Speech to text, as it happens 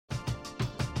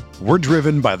We're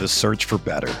driven by the search for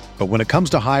better. But when it comes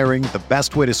to hiring, the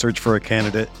best way to search for a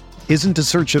candidate isn't to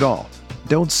search at all.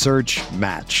 Don't search,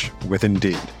 match with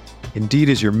Indeed. Indeed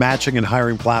is your matching and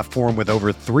hiring platform with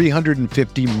over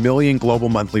 350 million global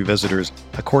monthly visitors,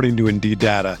 according to Indeed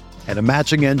data, and a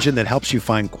matching engine that helps you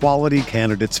find quality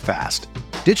candidates fast.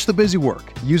 Ditch the busy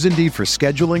work. Use Indeed for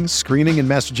scheduling, screening, and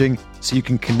messaging so you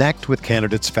can connect with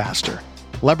candidates faster.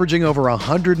 Leveraging over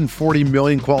 140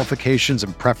 million qualifications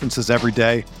and preferences every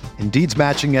day, Indeed's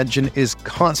matching engine is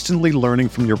constantly learning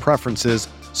from your preferences,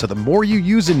 so the more you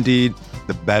use Indeed,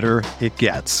 the better it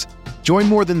gets. Join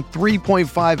more than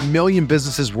 3.5 million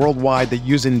businesses worldwide that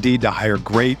use Indeed to hire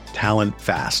great talent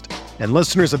fast. And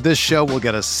listeners of this show will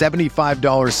get a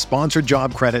 $75 sponsored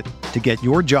job credit to get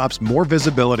your jobs more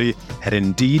visibility at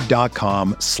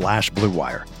Indeed.com/Blue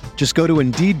Wire. Just go to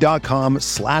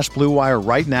Indeed.com/Blue Wire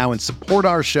right now and support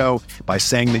our show by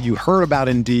saying that you heard about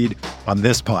Indeed on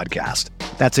this podcast.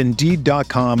 That's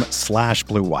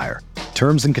Indeed.com/Blue Wire.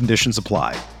 Terms and conditions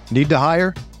apply. Need to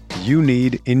hire? You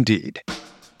need Indeed.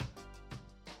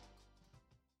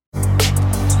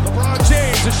 LeBron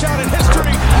James, a shot at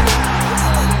history.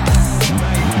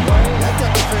 Kobe Bryant,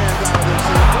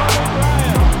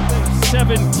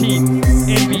 17th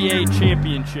NBA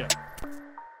championship.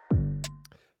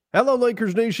 Hello,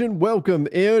 Lakers Nation. Welcome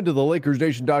into the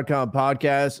LakersNation.com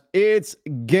podcast. It's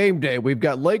game day. We've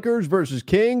got Lakers versus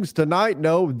Kings tonight.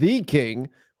 No, the King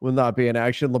will not be in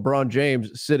action. LeBron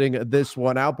James sitting this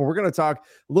one out. But we're going to talk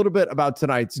a little bit about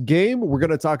tonight's game. We're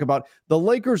going to talk about the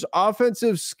Lakers'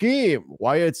 offensive scheme,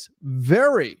 why it's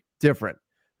very different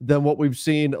than what we've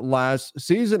seen last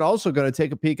season. Also going to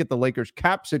take a peek at the Lakers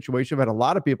cap situation. I've had a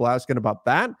lot of people asking about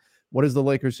that. What does the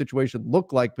Lakers situation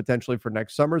look like potentially for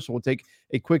next summer? So we'll take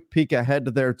a quick peek ahead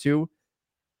to there too.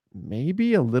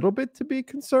 Maybe a little bit to be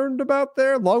concerned about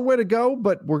there. Long way to go,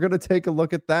 but we're going to take a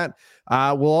look at that.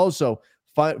 We'll also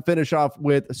finish off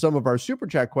with some of our Super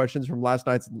Chat questions from last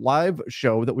night's live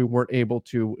show that we weren't able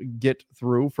to get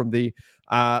through from the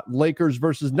Lakers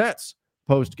versus Nets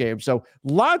post game. So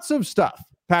lots of stuff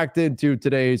packed into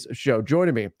today's show.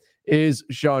 Joining me is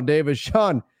Sean Davis.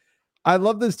 Sean, I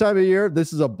love this time of year.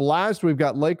 This is a blast. We've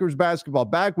got Lakers basketball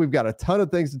back. We've got a ton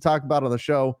of things to talk about on the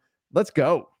show. Let's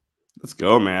go. Let's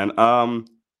go, man.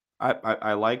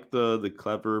 I like the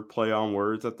clever play on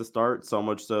words at the start, so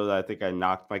much so that I think I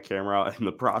knocked my camera out in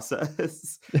the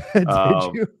process. Did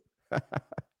you?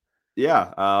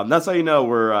 Yeah, that's how you know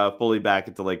we're fully back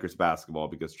into Lakers basketball,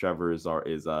 because Trevor is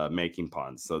making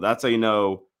puns. So that's how you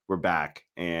know we're back.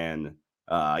 And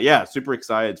yeah, super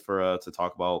excited for to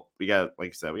talk about. We got, like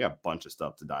I said, we got a bunch of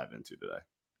stuff to dive into today.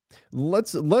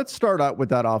 Let's start out with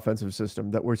that offensive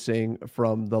system that we're seeing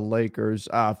from the Lakers.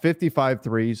 55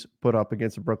 threes put up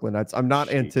against the Brooklyn Nets. I'm not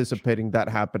anticipating that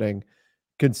happening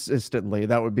consistently.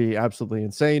 That would be absolutely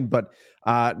insane, but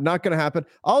not going to happen.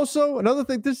 Also, another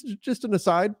thing, this is just an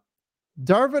aside.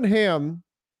 Darvin Ham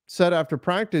said after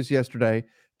practice yesterday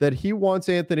that he wants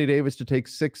Anthony Davis to take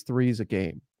 6 threes a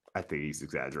game. I think he's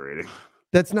exaggerating.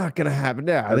 That's not going to happen.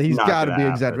 Yeah, he's got to be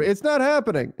exaggerating. It's not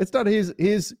happening. It's not.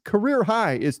 His career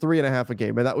high is 3.5 a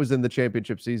game, and that was in the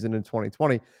championship season in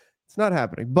 2020. It's not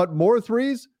happening. But more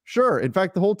threes, sure. In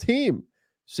fact, the whole team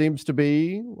seems to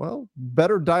be, well,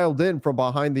 better dialed in from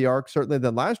behind the arc, certainly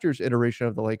than last year's iteration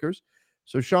of the Lakers.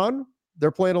 So, Sean,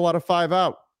 they're playing a lot of 5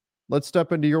 out. Let's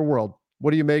step into your world.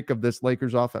 What do you make of this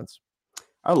Lakers offense?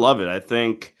 I love it. I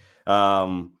think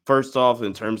first off,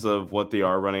 in terms of what they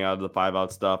are running out of the 5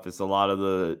 out stuff, it's a lot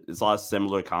of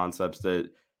similar concepts that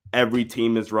every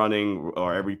team is running,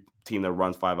 or every team that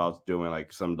runs 5 outs doing,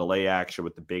 like some delay action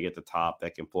with the big at the top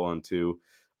that can flow into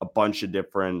a bunch of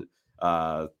different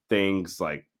things,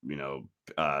 like,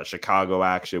 Chicago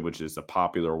action, which is a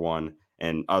popular one,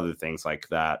 and other things like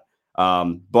that.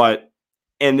 But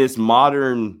in this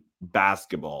modern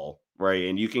basketball, right,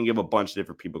 and you can give a bunch of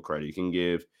different people credit. You can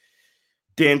give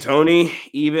D'Antoni,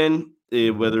 even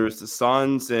whether it's the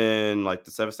Suns and like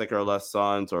the 7-second or less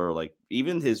Suns, or like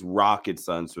even his Rocket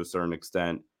Suns to a certain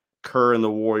extent. Kerr and the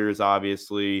Warriors,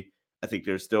 obviously. I think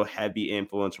there's still heavy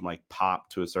influence from like Pop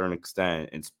to a certain extent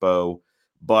and Spo,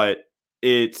 but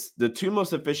it's the 2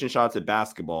 most efficient shots at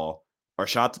basketball are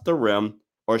shots at the rim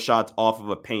or shots off of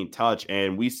a paint touch.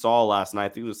 And we saw last night, I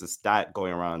think it was a stat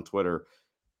going around on Twitter,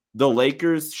 the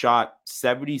Lakers shot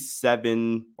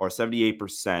 77 or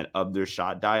 78% of their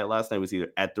shot diet last night was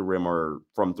either at the rim or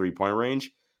from 3-point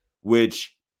range,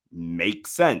 which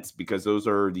makes sense because those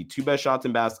are the 2 best shots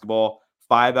in basketball.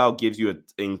 5 out gives you an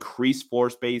increased floor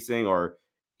spacing, or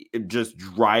just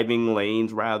driving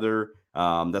lanes, rather.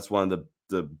 That's one of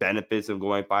the benefits of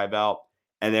going 5 out.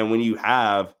 And then when you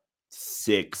have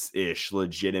 6-ish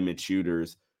legitimate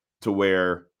shooters, to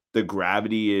where the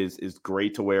gravity is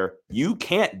great to where you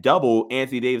can't double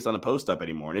Anthony Davis on a post up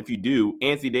anymore. And if you do,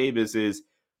 Anthony Davis is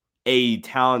a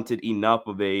talented enough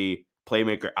of a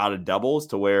playmaker out of doubles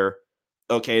to where,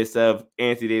 okay, instead of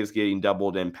Anthony Davis getting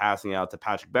doubled and passing out to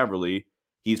Patrick Beverley,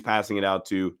 he's passing it out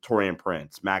to Taurean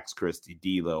Prince, Max Christie,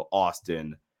 D'Lo,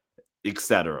 Austin,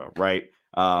 etc. Right?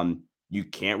 You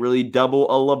can't really double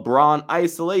a LeBron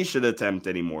isolation attempt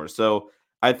anymore. So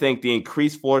I think the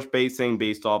increased floor spacing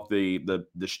based off the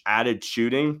added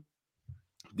shooting,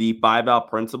 the 5-out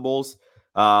principles.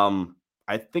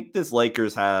 I think this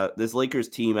Lakers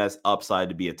team has upside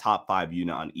to be a top 5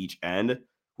 unit on each end,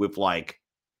 with like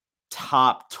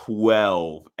top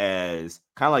 12 as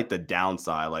kind of like the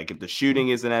downside. Like if the shooting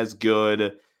isn't as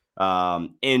good,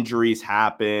 injuries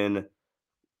happen.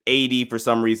 AD for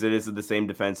some reason isn't the same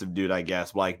defensive dude, I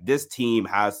guess. Like this team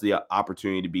has the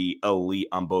opportunity to be elite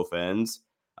on both ends.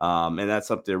 And that's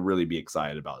something to really be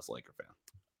excited about as a Laker fan.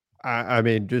 I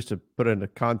mean, just to put it into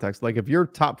context, like if you're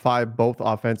top 5, both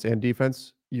offense and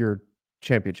defense, you're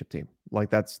championship team. Like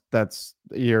that's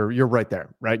you're right there,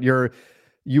 right?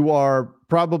 You are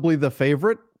probably the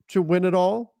favorite to win it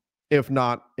all, if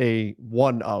not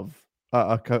one of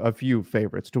a few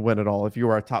favorites to win it all. If you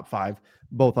are a top 5,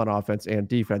 both on offense and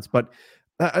defense, but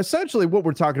essentially what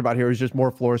we're talking about here is just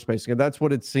more floor spacing, and that's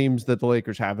what it seems that the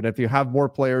Lakers have. And if you have more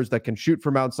players that can shoot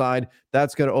from outside,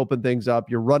 that's going to open things up.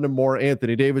 You're running more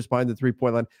Anthony Davis behind the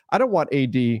 3-point line. I don't want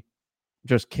AD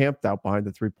just camped out behind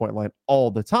the 3-point line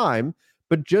all the time,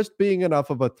 but just being enough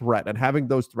of a threat and having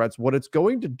those threats, what it's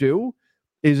going to do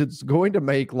is it's going to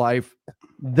make life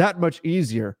that much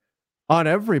easier on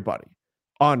everybody.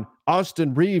 On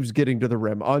Austin Reeves getting to the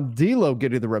rim, on D'Lo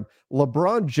getting to the rim,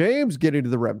 LeBron James getting to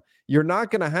the rim. You're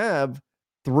not going to have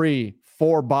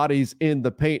 3-4 bodies in the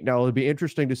paint. Now, it'll be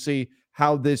interesting to see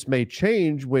how this may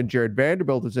change when Jared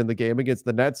Vanderbilt is in the game against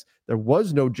the Nets. There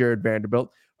was no Jared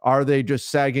Vanderbilt. Are they just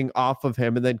sagging off of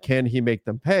him? And then can he make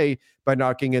them pay by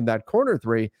knocking in that corner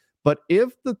 3? But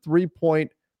if the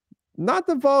 3-point, not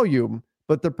the volume,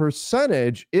 but the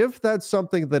percentage, if that's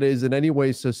something that is in any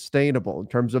way sustainable in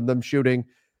terms of them shooting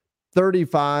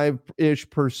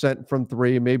 35-ish% from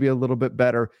 3, maybe a little bit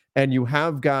better, and you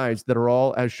have guys that are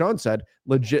all, as Sean said,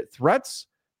 legit threats,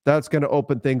 that's going to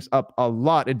open things up a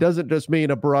lot. It doesn't just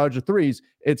mean a barrage of threes.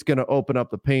 It's going to open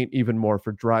up the paint even more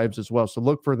for drives as well. So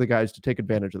look for the guys to take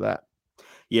advantage of that.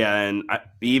 Yeah, and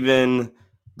even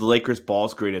the Lakers ball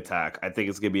screen attack, I think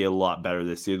it's going to be a lot better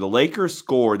this year. The Lakers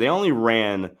scored. They only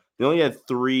had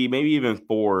 3, maybe even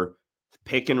 4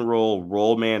 pick and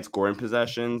roll man scoring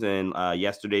possessions in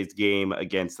yesterday's game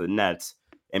against the Nets.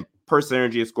 And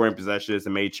percentage of scoring possessions, a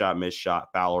made shot, missed shot,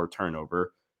 foul, or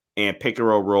turnover. And pick and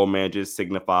roll man just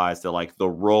signifies that like the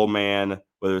roll man,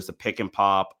 whether it's a pick and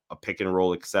pop, a pick and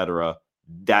roll, etc.,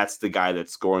 that's the guy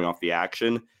that's scoring off the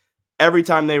action. Every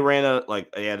time they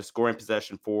they had a scoring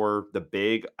possession for the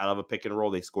big out of a pick and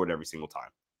roll, they scored every single time.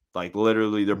 Like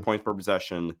literally their points per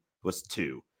possession was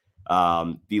 2.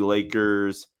 The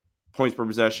Lakers points per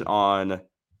possession on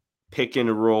pick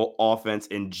and roll offense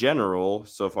in general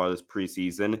so far this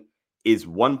preseason is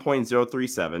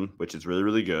 1.037, which is really,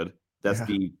 really good. That's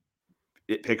the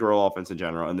pick and roll offense in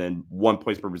general. And then 1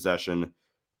 points per possession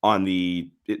on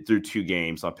through 2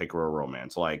 games on pick and roll man.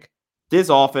 So like this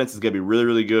offense is going to be really,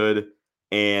 really good.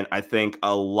 And I think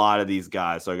a lot of these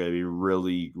guys are going to be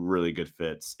really, really good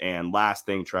fits. And last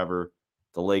thing, Trevor,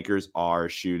 the Lakers are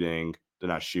shooting. They're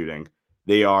not shooting.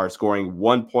 They are scoring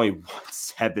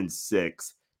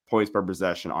 1.176 points per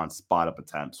possession on spot up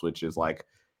attempts, which is like,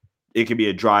 it could be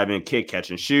a drive and kick, catch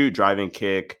and shoot, drive and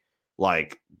kick,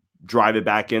 like drive it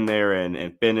back in there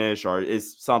and finish, or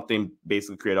is something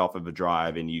basically created off of a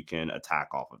drive and you can attack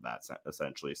off of that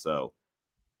essentially. So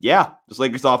yeah, this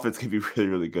Lakers offense can be really,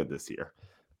 really good this year.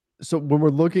 So when we're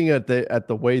looking at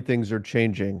the way things are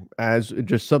changing, as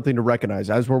just something to recognize,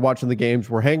 as we're watching the games,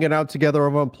 we're hanging out together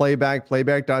over on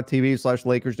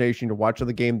playback.tv/Lakers Nation. You're watching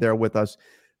the game there with us.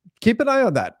 Keep an eye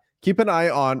on that. Keep an eye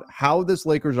on how this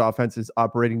Lakers offense is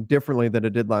operating differently than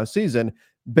it did last season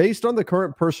based on the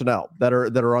current personnel that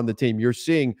are on the team. You're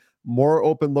seeing more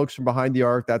open looks from behind the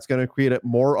arc. That's going to create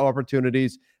more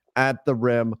opportunities at the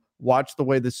rim. Watch the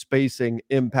way the spacing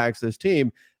impacts this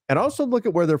team. And also look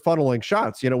at where they're funneling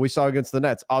shots. You know, we saw against the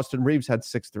Nets, Austin Reeves had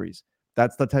 6 threes.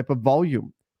 That's the type of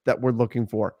volume that we're looking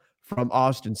for from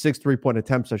Austin. 6 3-point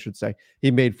attempts, I should say.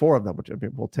 He made 4 of them, which I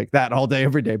mean, we'll take that all day,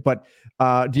 every day. But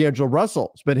D'Angelo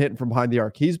Russell's been hitting from behind the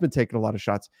arc. He's been taking a lot of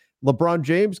shots. LeBron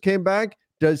James came back.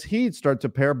 Does he start to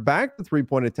pare back the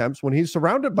 3-point attempts when he's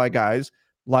surrounded by guys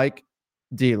like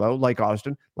D'Lo, like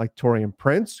Austin, like Taurean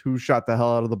Prince, who shot the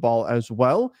hell out of the ball as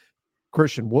well?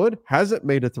 Christian Wood hasn't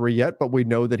made a three yet, but we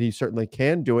know that he certainly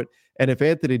can do it. And if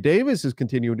Anthony Davis is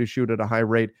continuing to shoot at a high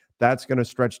rate, that's going to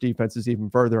stretch defenses even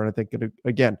further. And I think it,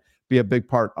 again, be a big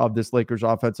part of this Lakers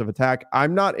offensive attack.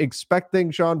 I'm not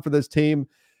expecting, Sean, for this team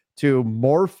to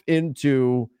morph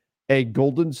into a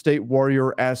Golden State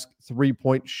Warrior-esque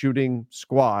three-point shooting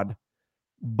squad,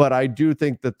 but I do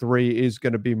think the three is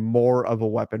going to be more of a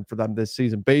weapon for them this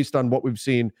season based on what we've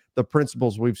seen, the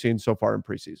principles we've seen so far in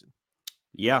preseason.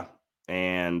 Yeah.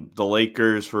 And the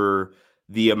Lakers, for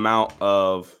the amount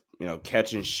of,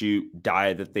 catch and shoot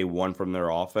diet that they won from their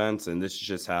offense, and this is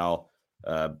just how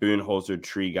Budenholzer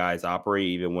tree guys operate,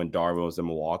 even when Darvin was in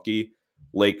Milwaukee.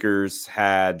 Lakers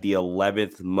had the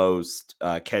 11th most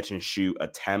catch and shoot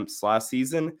attempts last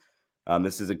season.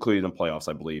 This is including the playoffs,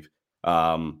 I believe.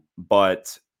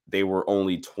 But they were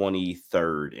only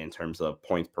 23rd in terms of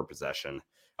points per possession.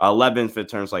 11th in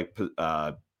terms like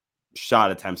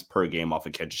shot attempts per game off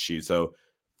of catch and shoot. So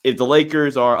if the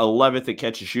Lakers are 11th at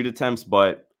catch and shoot attempts,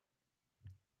 but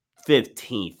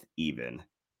 15th even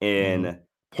in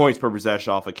points per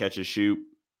possession off of catch and shoot,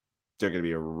 they're going to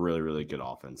be a really, really good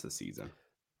offense this season.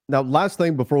 Now, last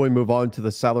thing before we move on to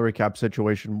the salary cap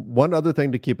situation, one other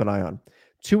thing to keep an eye on.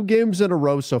 2 games in a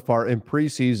row so far in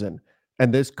preseason,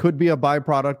 and this could be a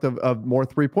byproduct of more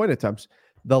three-point attempts.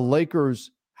 The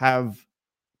Lakers have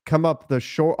come up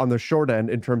on the short end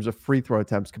in terms of free throw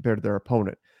attempts compared to their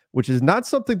opponent, which is not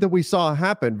something that we saw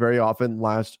happen very often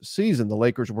last season. The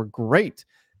Lakers were great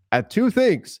at 2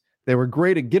 things. They were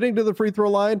great at getting to the free throw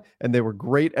line, and they were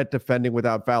great at defending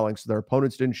without fouling. So their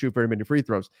opponents didn't shoot very many free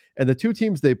throws. And the 2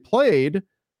 teams they played,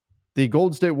 the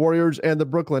Golden State Warriors and the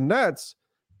Brooklyn Nets,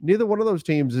 neither one of those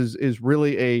teams is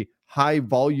really a high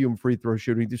volume free throw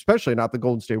shooting, especially not the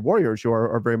Golden State Warriors, who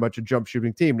are very much a jump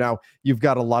shooting team. Now, you've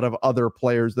got a lot of other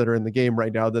players that are in the game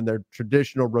right now than their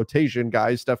traditional rotation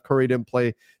guys. Steph Curry didn't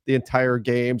play the entire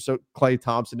game, so Klay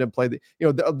Thompson didn't play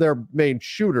their main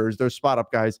shooters, their spot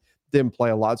up guys didn't play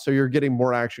a lot. So you're getting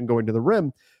more action going to the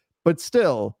rim, but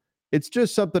still, it's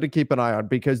just something to keep an eye on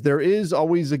because there is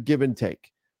always a give and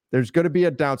take. There's going to be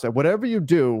a downside. Whatever you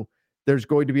do, there's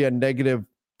going to be a negative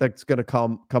that's going to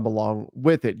come along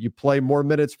with it. You play more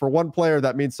minutes for one player,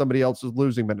 that means somebody else is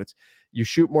losing minutes. You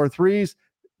shoot more threes,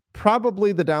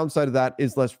 probably the downside of that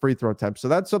is less free throw attempts. So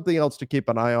that's something else to keep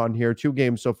an eye on here. 2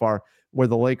 games so far where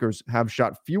the Lakers have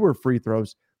shot fewer free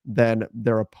throws than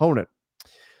their opponent.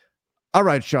 All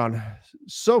right, Sean.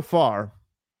 So far,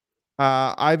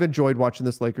 I've enjoyed watching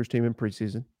this Lakers team in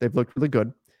preseason. They've looked really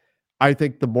good. I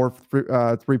think the more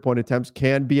three-point attempts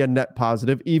can be a net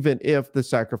positive, even if the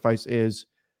sacrifice is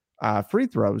free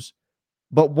throws.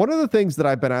 But one of the things that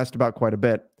I've been asked about quite a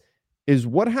bit is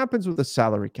what happens with the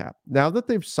salary cap now that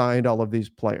they've signed all of these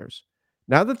players.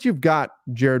 Now that you've got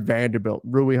Jared Vanderbilt,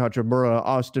 Rui Hachimura,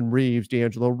 Austin Reeves,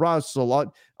 D'Angelo Russell,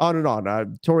 on and on.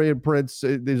 Taurean Prince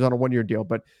is on a 1-year deal,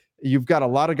 but you've got a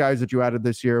lot of guys that you added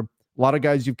this year, a lot of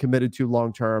guys you've committed to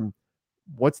long-term.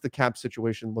 What's the cap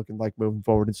situation looking like moving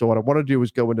forward? And so what I want to do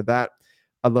is go into that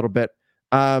a little bit.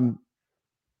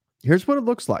 Here's what it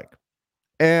looks like.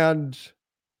 And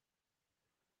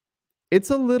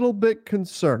it's a little bit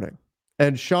concerning.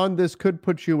 And Sean, this could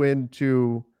put you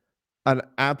into an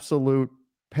absolute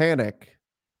panic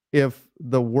if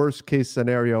the worst case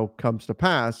scenario comes to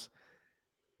pass,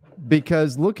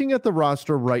 because looking at the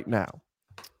roster right now,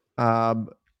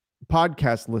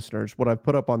 podcast listeners, what I've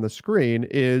put up on the screen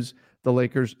is the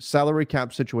Lakers salary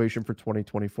cap situation for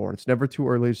 2024. It's never too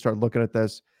early to start looking at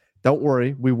this. Don't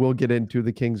worry, we will get into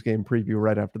the Kings game preview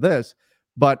right after this.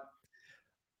 But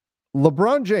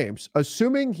LeBron James,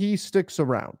 assuming he sticks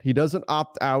around, he doesn't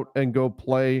opt out and go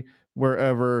play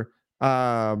wherever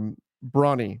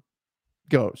Bronny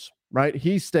goes, right?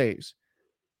 He stays.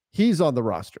 He's on the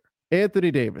roster.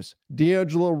 Anthony Davis,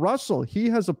 D'Angelo Russell, he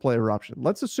has a player option.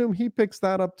 Let's assume he picks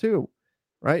that up too,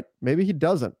 right? Maybe he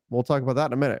doesn't. We'll talk about that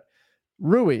in a minute.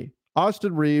 Rui,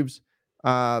 Austin Reeves,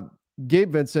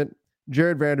 Gabe Vincent,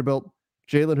 Jared Vanderbilt,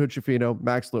 Jalen Hood-Schifino,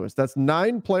 Max Lewis. That's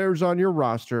 9 players on your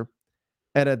roster.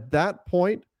 And at that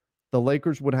point, the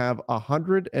Lakers would have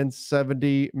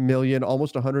 $170 million,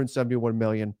 almost $171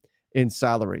 million in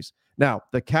salaries. Now,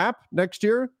 the cap next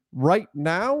year, right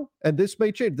now, and this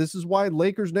may change. This is why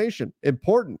Lakers Nation,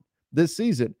 important this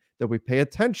season, that we pay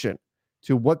attention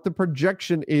to what the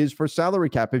projection is for salary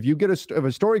cap. If you get if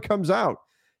a story comes out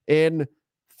in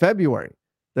February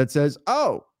that says,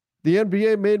 oh, the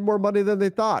NBA made more money than they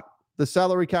thought, the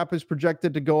salary cap is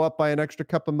projected to go up by an extra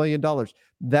couple $1 million,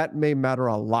 that may matter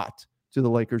a lot to the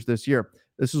Lakers this year.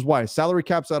 This is why salary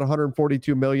cap's at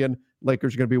 $142 million.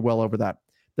 Lakers are going to be well over that.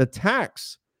 The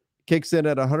tax kicks in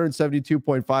at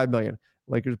 $172.5 million.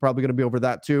 Lakers are probably going to be over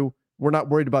that too. We're not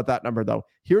worried about that number, though.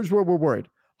 Here's where we're worried.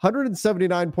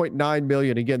 179.9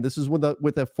 million. Again, this is with a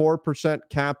 4%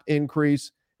 cap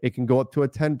increase. It can go up to a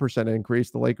 10%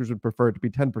 increase. The Lakers would prefer it to be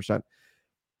 10%.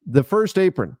 The first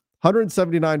apron,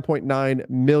 179.9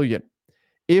 million.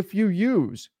 If you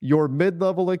use your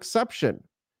mid-level exception,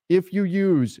 if you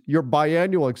use your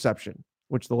biannual exception,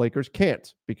 which the Lakers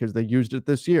can't because they used it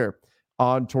this year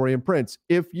on Taurean Prince,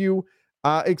 if you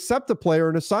accept a player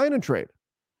in a sign and trade,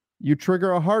 you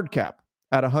trigger a hard cap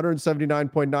at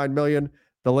 179.9 million.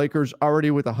 The Lakers already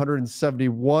with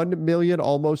 171 million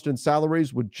almost in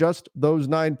salaries with just those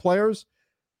 9 players.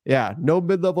 Yeah, no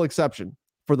mid-level exception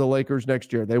for the Lakers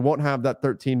next year. They won't have that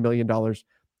 $13 million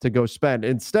to go spend.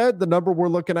 Instead, the number we're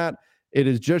looking at, it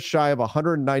is just shy of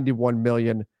 191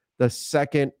 million. The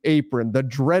second apron, the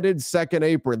dreaded second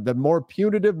apron, the more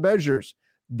punitive measures,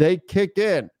 they kick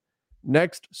in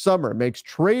next summer. Makes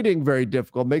trading very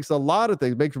difficult, makes a lot of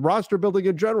things, makes roster building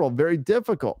in general very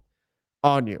difficult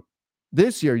on you.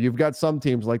 This year, you've got some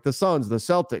teams like the Suns, the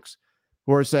Celtics,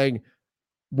 who are saying,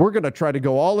 we're going to try to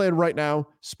go all in right now,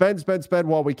 spend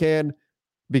while we can,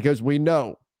 because we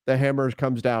know the hammer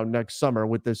comes down next summer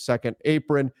with this second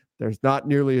apron. There's not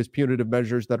nearly as punitive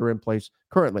measures that are in place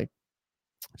currently.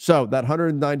 So that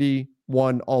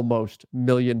 $191 almost $1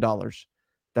 million,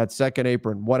 that second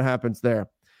apron, what happens there?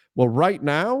 Well, right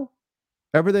now,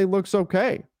 everything looks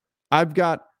okay. I've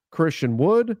got Christian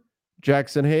Wood,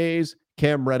 Jackson Hayes,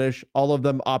 Cam Reddish, all of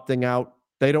them opting out.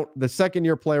 The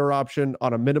second-year player option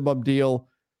on a minimum deal,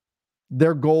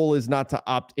 their goal is not to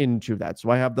opt into that. So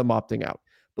I have them opting out.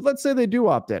 But let's say they do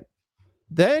opt in.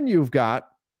 Then you've got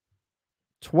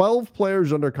 12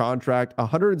 players under contract,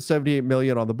 $178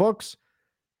 million on the books,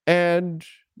 and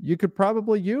you could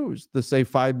probably use the, say,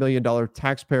 $5 million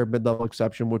taxpayer mid-level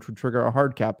exception, which would trigger a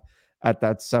hard cap at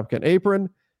that second apron,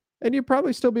 and you'd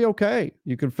probably still be okay.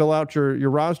 You can fill out your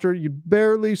roster. You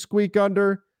barely squeak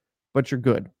under, but you're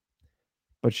good.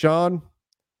 But Sean,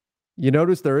 you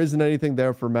notice there isn't anything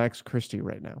there for Max Christie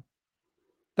right now.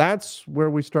 That's where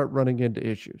we start running into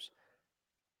issues.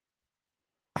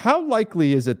 How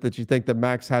likely is it that you think that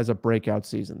Max has a breakout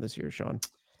season this year, Sean?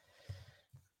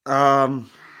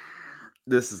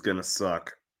 This is gonna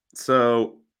suck.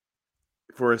 So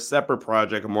for a separate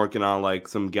project, I'm working on like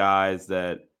some guys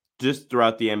that just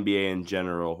throughout the NBA in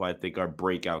general, who I think are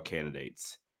breakout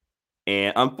candidates.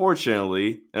 And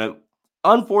unfortunately,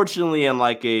 in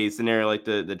like a scenario like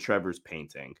the Trevor's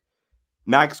painting,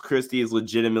 Max Christie is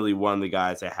legitimately one of the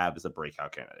guys I have as a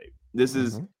breakout candidate. This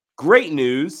is great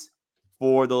news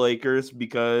for the Lakers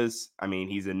because, I mean,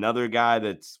 he's another guy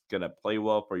that's going to play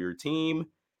well for your team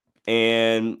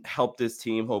and help this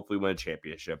team hopefully win a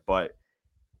championship. But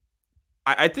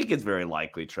I think it's very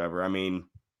likely, Trevor. I mean,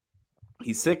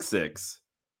 he's 6'6",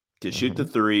 can shoot the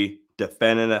three,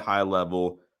 defend at a high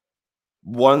level.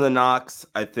 One of the knocks,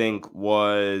 I think,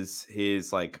 was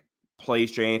his like play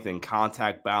strength and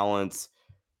contact balance,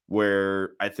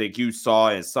 where I think you saw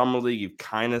in Summer League, you've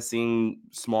kind of seen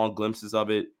small glimpses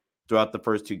of it throughout the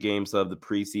first 2 games of the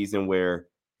preseason, where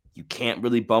you can't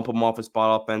really bump him off his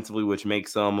spot offensively, which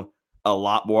makes him a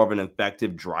lot more of an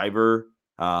effective driver.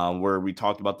 Where we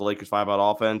talked about the Lakers 5-out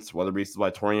offense, one of the reasons why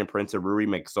Taurean Prince and Rui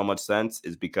make so much sense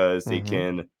is because they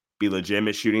can be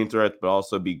legitimate shooting threats, but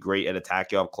also be great at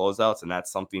attacking off closeouts. And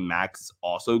that's something Max is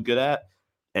also good at.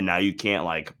 And now you can't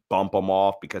like bump him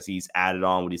off because he's added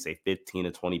on, what do you say, 15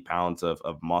 to 20 pounds of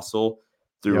muscle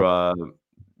through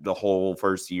the whole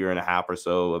first year and a half or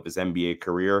so of his NBA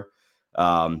career.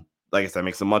 Like I said,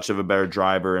 makes him much of a better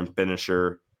driver and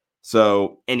finisher.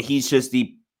 So, and he's just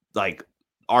the like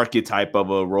archetype of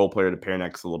a role player to pair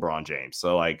next to LeBron James.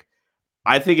 So like,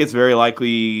 I think it's very likely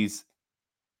he's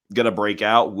going to break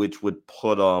out, which would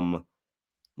put him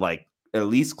like at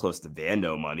least close to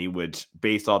Vando money, which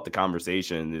based off the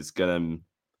conversation is going to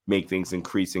make things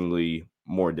increasingly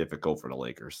more difficult for the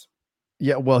Lakers.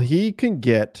 Yeah, well, he can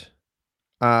get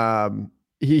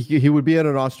he would be in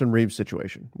an Austin Reeves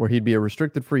situation where he'd be a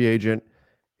restricted free agent.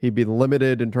 He'd be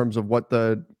limited in terms of what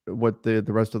the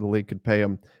rest of the league could pay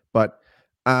him. But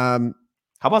how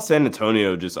about San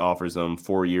Antonio just offers him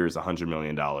 4 years, $100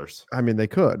 million? I mean, they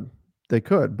could,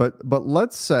 but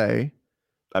let's say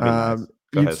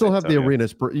you'd still have the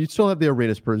arenas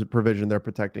provision there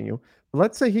protecting you.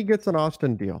 Let's say he gets an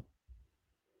Austin deal.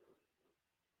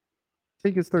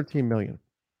 He gets $13 million.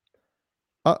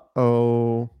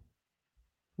 Uh-oh.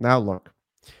 Now look,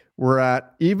 we're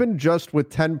at, even just with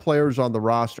 10 players on the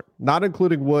roster, not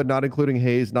including Wood, not including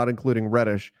Hayes, not including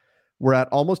Reddish, we're at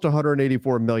almost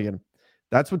 $184 million.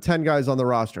 That's with 10 guys on the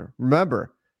roster.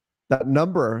 Remember, that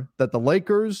number that the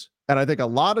Lakers, and I think a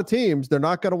lot of teams, they're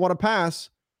not going to want to pass,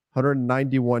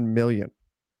 $191 million.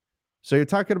 So you're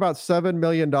talking about $7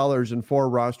 million in 4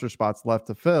 roster spots left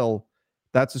to fill.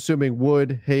 That's assuming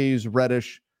Wood, Hayes,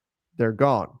 Reddish, they're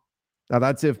gone. Now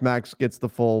that's if Max gets the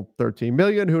full 13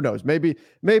 million. Who knows? Maybe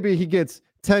he gets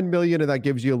 10 million and that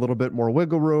gives you a little bit more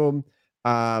wiggle room.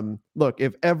 Look,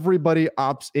 if everybody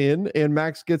opts in and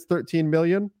Max gets 13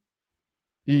 million,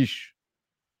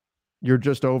 you're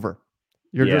just over.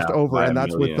 You're just over. And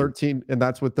that's with 13, and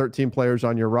that's with 13 players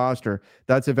on your roster.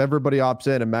 That's if everybody opts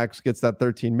in and Max gets that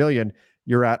 13 million,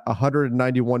 you're at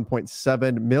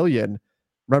 191.7 million.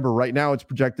 Remember, right now it's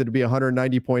projected to be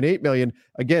 190.8 million.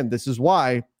 Again, this is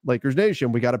why, Lakers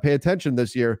Nation, we got to pay attention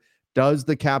this year. Does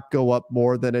the cap go up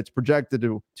more than it's projected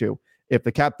to? If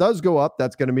the cap does go up,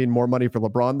 that's going to mean more money for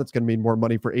LeBron. That's going to mean more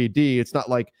money for AD. It's not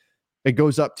like it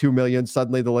goes up 2 million.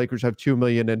 Suddenly the Lakers have 2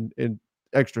 million in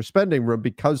extra spending room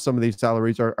because some of these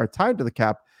salaries are tied to the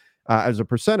cap as a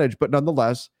percentage, but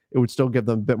nonetheless, it would still give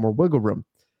them a bit more wiggle room.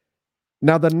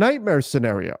 Now, the nightmare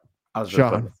scenario, I was just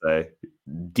going to say,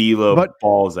 D'Lo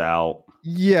falls out.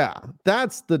 Yeah,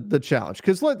 that's the challenge.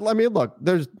 Because look,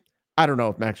 I don't know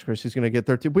if Max Christie's going to get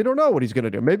 13. We don't know what he's going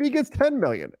to do. Maybe he gets 10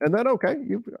 million, and then okay,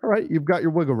 all right, you've got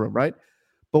your wiggle room, right?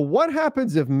 But what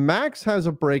happens if Max has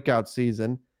a breakout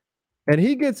season, and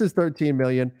he gets his 13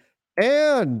 million,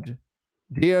 and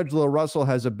D'Angelo Russell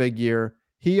has a big year?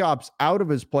 He opts out of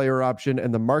his player option,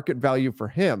 and the market value for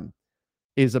him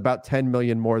is about 10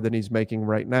 million more than he's making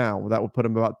right now. That would put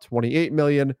him about 28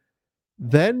 million.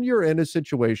 Then you're in a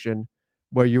situation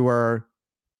where you are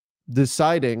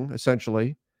deciding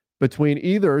essentially between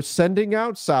either sending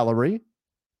out salary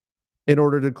in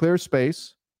order to clear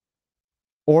space,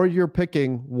 or you're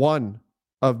picking one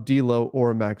of D'Lo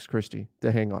or Max Christie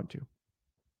to hang on to.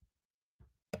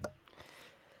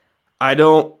 I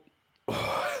don't.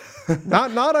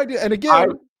 not ideal. And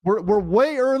again, we're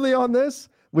way early on this.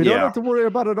 We don't have to worry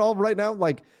about it all right now.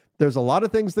 Like, there's a lot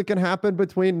of things that can happen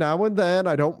between now and then.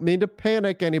 I don't mean to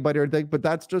panic anybody or anything, but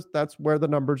that's where the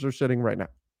numbers are sitting right now.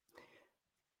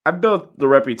 I've built the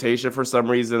reputation for some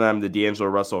reason I'm the D'Angelo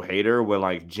Russell hater when,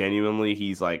 like, genuinely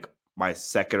he's like my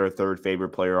second or third favorite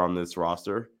player on this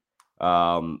roster.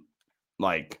 But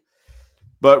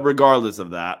regardless of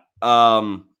that,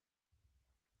 the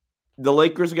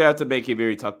Lakers are gonna have to make a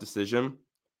very tough decision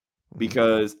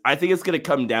because I think it's gonna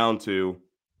come down to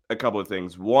a couple of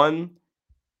things. One,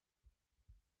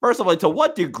 first of all, to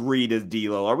what degree does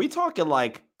D'Lo? Are we talking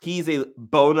like he's a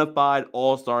bona fide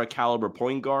all-star caliber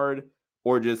point guard,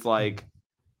 or just like?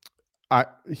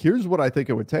 Here's what I think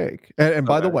it would take. And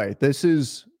by the way, this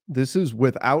is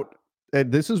without,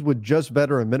 and this is with just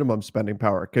veteran minimum spending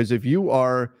power. Because if you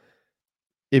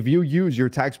use your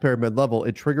taxpayer mid-level,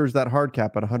 it triggers that hard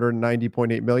cap at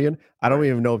 190.8 million. I don't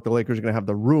even know if the Lakers are going to have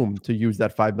the room to use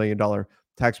that $5 million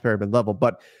taxpayer mid-level.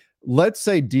 But let's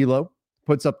say D'Lo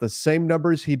puts up the same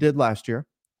numbers he did last year,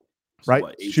 right?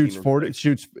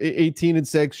 Shoots 18 and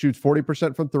 6, shoots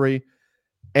 40% from 3,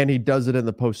 and he does it in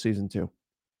the postseason too.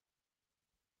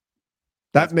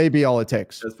 That may be all it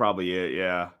takes. That's probably it.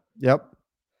 Yeah. Yep.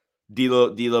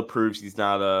 D'Lo proves he's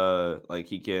not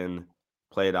he can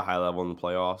play at a high level in the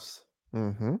playoffs.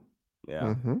 Mm-hmm. Yeah.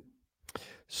 Mm-hmm.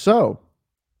 So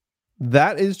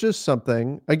that is just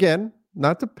something, again,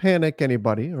 not to panic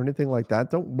anybody or anything like that.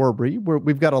 Don't worry.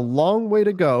 We've got a long way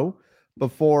to go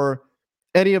before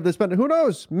any of this. But who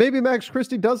knows? Maybe Max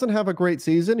Christie doesn't have a great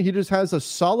season. He just has a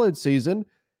solid season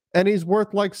and he's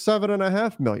worth like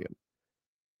 $7.5 million.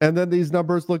 And then these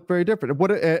numbers look very different.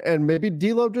 And maybe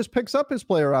D'Lo just picks up his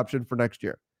player option for next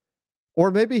year. Or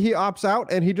maybe he opts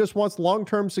out and he just wants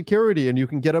long-term security and you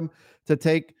can get him to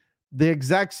take the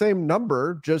exact same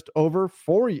number just over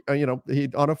he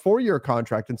on a 4-year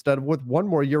contract instead of with 1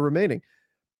 more year remaining.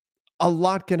 A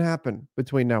lot can happen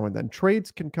between now and then.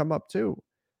 Trades can come up too.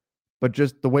 But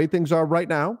just the way things are right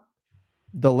now,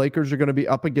 the Lakers are going to be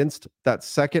up against that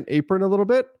second apron a little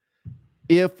bit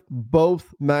if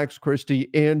both Max Christie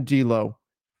and D'Lo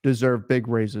deserve big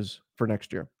raises for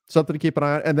next year. Something to keep an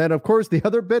eye on. And then, of course, the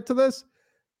other bit to this,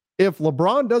 if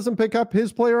LeBron doesn't pick up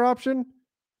his player option,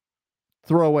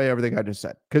 throw away everything I just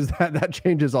said, because that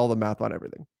changes all the math on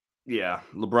everything. Yeah,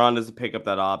 LeBron doesn't pick up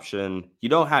that option. You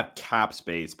don't have cap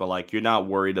space, but like you're not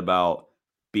worried about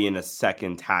being a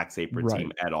second tax apron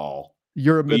team at all.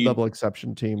 You're a mid-level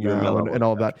exception team now and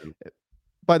all that.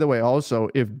 By the way, also,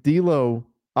 if D'Lo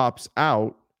opts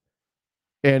out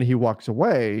and he walks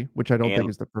away, which I don't think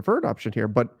is the preferred option here,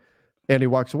 and he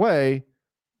walks away,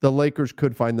 the Lakers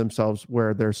could find themselves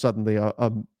where they're suddenly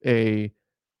a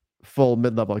full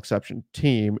mid-level exception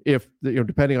team, if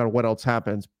depending on what else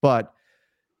happens. But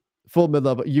full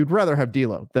mid-level, you'd rather have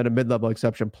D'Lo than a mid-level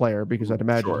exception player because I'd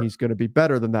imagine he's going to be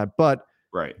better than that. But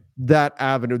Right. that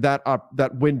avenue,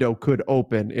 that window could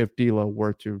open if D'Lo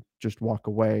were to just walk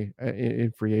away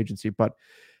in free agency. But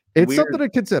it's something to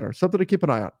consider, something to keep an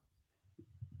eye on.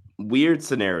 Weird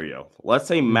scenario. Let's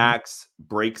say Mhm. Max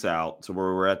breaks out to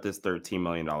where we're at this $13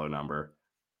 million number.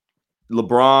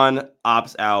 LeBron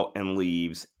opts out and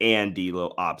leaves, and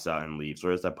D'Lo opts out and leaves.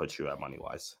 Where does that put you at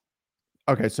money-wise?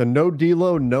 Okay, so no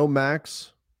D'Lo, no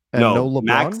Max, and no LeBron.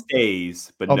 Max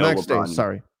stays, but Oh, no Max LeBron. stays.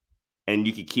 Sorry, and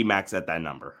you can keep Max at that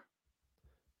number.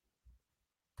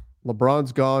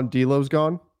 LeBron's gone, D'Lo's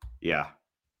gone, Yeah.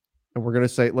 and we're gonna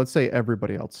say, let's say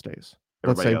everybody else stays.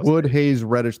 Let's say Everybody else Wood, stays. Hayes,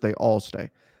 Reddish, they all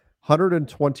stay.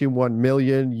 121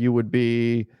 million. You would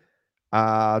be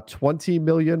 20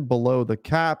 million below the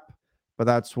cap, but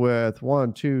that's with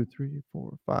 1, 2, 3,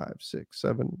 4, 5, 6,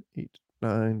 7, 8,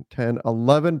 9, 10,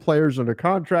 11 players under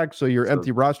contract. So your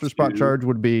empty roster spot charge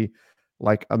would be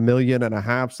like $1.5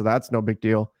 million. So that's no big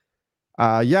deal.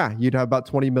 Yeah, you'd have about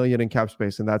 20 million in cap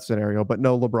space in that scenario, but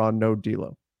no LeBron, no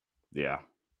D'Lo. Yeah.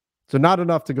 So not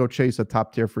enough to go chase a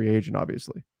top tier free agent,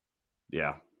 obviously.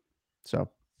 Yeah. So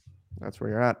that's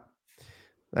where you're at.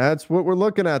 That's what we're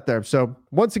looking at there. So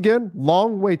once again,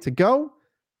 long way to go.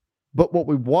 But what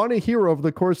we want to hear over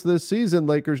the course of this season,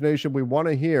 Lakers Nation, we want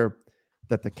to hear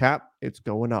that the cap, it's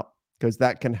going up, because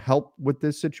that can help with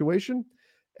this situation.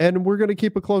 And we're going to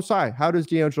keep a close eye. How does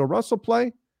D'Angelo Russell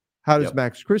play? How does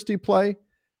Max Christie play?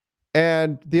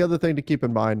 And the other thing to keep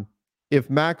in mind, if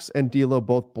Max and D'Lo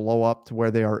both blow up to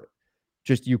where they are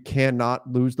just, you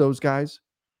cannot lose those guys.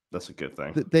 That's a good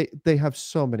thing. They have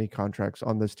so many contracts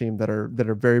on this team that are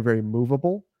very, very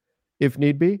movable if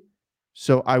need be.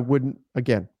 So I wouldn't,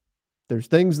 again, there's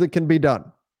things that can be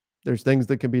done.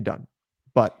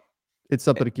 But it's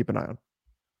something to keep an eye on.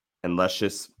 And let's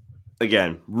just,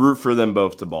 again, root for them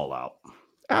both to ball out.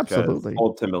 Absolutely.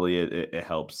 Ultimately, it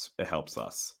helps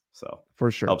us. So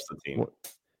for sure. Helps the team.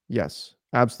 Yes,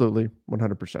 absolutely.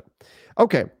 100%.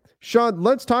 Okay, Sean,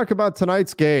 let's talk about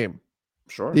tonight's game.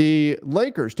 Sure. The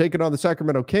Lakers taking on the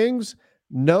Sacramento Kings.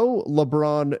 No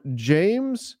LeBron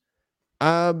James.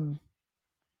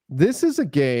 This is a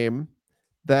game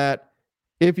that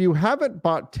if you haven't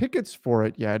bought tickets for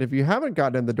it yet, if you haven't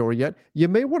gotten in the door yet, you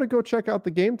may want to go check out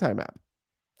the Game Time app.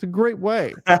 It's a great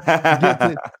way. Do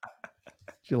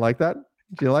you like that?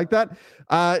 Do you like that?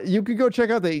 You can go check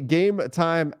out the Game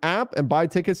Time app and buy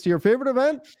tickets to your favorite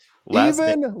event.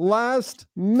 Last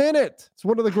minute. It's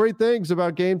one of the great things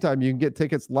about Game Time. You can get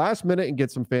tickets last minute and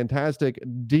get some fantastic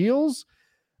deals.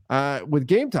 With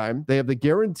Game Time, they have the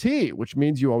guarantee, which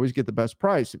means you always get the best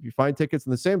price. If you find tickets in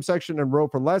the same section and row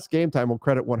for less, Game Time will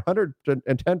credit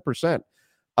 110%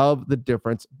 of the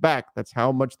difference back. That's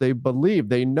how much they believe.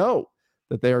 They know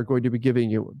that they are going to be giving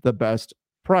you the best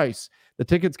price. The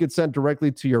tickets get sent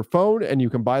directly to your phone, and you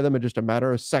can buy them in just a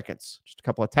matter of seconds. Just a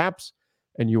couple of taps,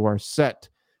 and you are set.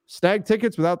 Snag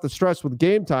tickets without the stress with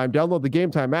Game Time. Download the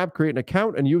Game Time app, create an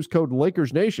account, and use code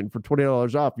LakersNation for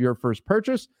 $20 off your first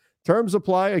purchase. Terms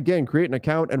apply. Again, create an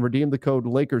account and redeem the code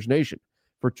LakersNation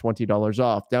for $20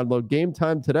 off. Download Game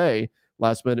Time today.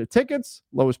 Last minute tickets,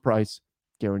 lowest price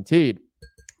guaranteed.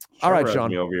 All right, Sean.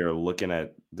 Me over here looking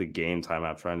at the Game Time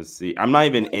app, trying to see. I'm not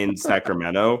even in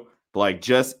Sacramento, but like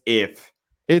just if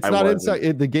it's not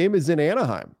inside, the game is in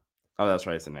Anaheim. Oh, that's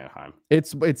right. It's in Anaheim.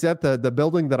 It's at the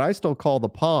building that I still call the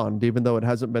Pond, even though it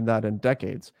hasn't been that in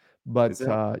decades. But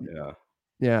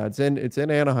yeah, it's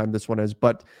in Anaheim. This one is.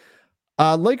 But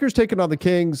Lakers taking on the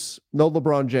Kings. No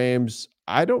LeBron James.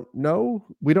 I don't know.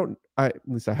 At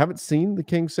least I haven't seen the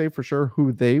Kings say for sure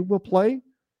who they will play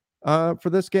for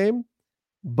this game.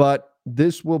 But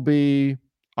this will be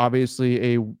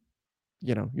obviously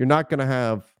you're not going to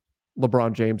have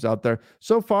LeBron James out there.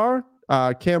 So far,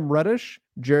 Cam Reddish,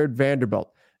 Jared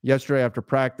Vanderbilt. Yesterday after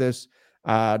practice,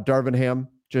 Darvin Ham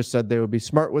just said they would be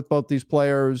smart with both these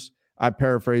players. I'm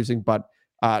paraphrasing, but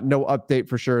no update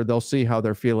for sure. They'll see how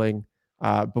they're feeling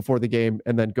before the game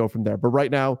and then go from there. But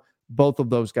right now, both of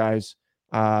those guys,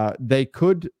 they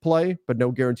could play, but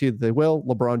no guarantee that they will.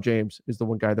 LeBron James is the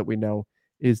one guy that we know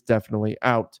is definitely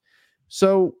out.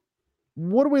 So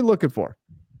what are we looking for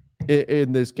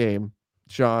in this game,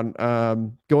 Sean?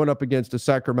 Going up against a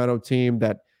Sacramento team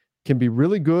that can be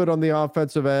really good on the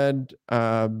offensive end,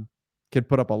 can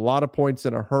put up a lot of points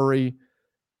in a hurry.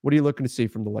 What are you looking to see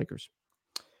from the Lakers?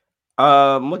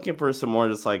 I'm looking for some more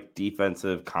just like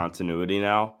defensive continuity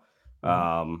now.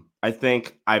 I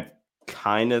think I've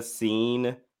kind of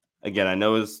seen, again, I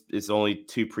know it's only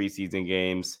 2 preseason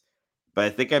games, but I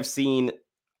think I've seen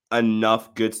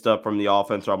enough good stuff from the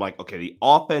offense where I'm like, okay, the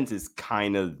offense is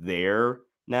kind of there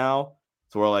now.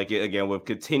 So we're like, again, with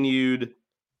continued,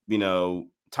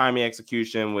 timing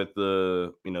execution with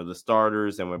the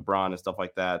starters and with Bron and stuff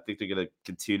like that. I think they're going to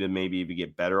continue to maybe even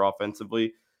get better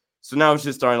offensively. So now it's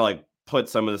just starting to like put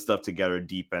some of the stuff together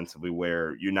defensively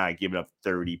where you're not giving up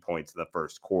 30 points in the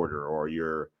first quarter, or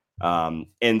you're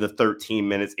in the 13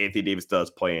 minutes Anthony Davis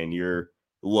does play and you're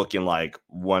looking like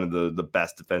one of the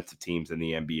best defensive teams in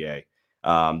the NBA.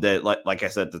 That like I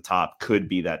said at the top could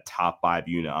be that top 5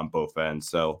 unit on both ends.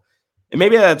 So, and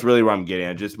maybe that's really what I'm getting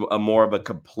at, just a more of a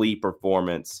complete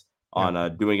performance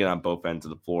on doing it on both ends of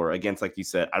the floor against, like you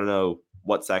said, I don't know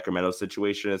what Sacramento's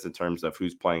situation is in terms of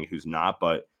who's playing, who's not,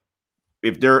 but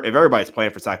if everybody's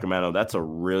playing for Sacramento, that's a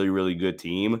really, really good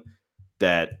team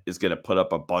that is going to put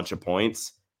up a bunch of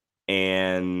points,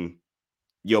 and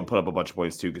you'll put up a bunch of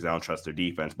points too because I don't trust their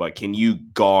defense. But can you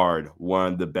guard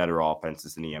one of the better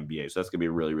offenses in the NBA? So that's going to be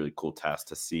a really, really cool test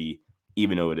to see,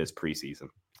 even though it is preseason.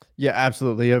 Yeah,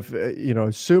 absolutely. If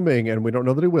assuming, and we don't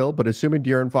know that he will, but assuming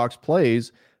De'Aaron Fox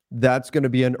plays, that's going to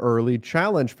be an early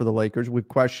challenge for the Lakers. We've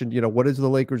questioned, what does the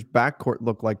Lakers' backcourt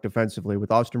look like defensively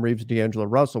with Austin Reeves and D'Angelo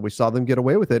Russell? We saw them get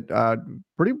away with it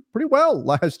pretty well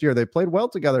last year. They played well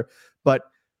together, but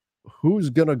who's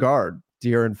going to guard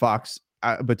De'Aaron Fox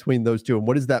between those two? And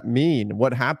what does that mean?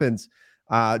 What happens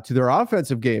to their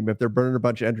offensive game if they're burning a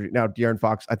bunch of energy? Now, De'Aaron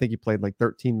Fox, I think he played like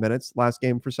 13 minutes last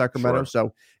game for Sacramento. Sure.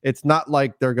 So it's not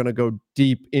like they're going to go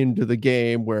deep into the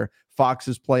game where Fox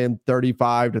is playing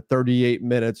 35 to 38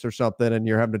 minutes or something, and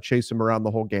you're having to chase him around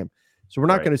the whole game. So we're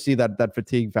not going to see that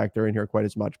fatigue factor in here quite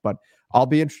as much, but I'll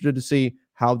be interested to see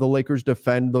how the Lakers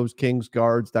defend those Kings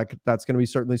guards. That's going to be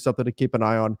certainly something to keep an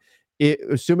eye on.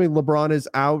 Assuming LeBron is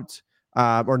out,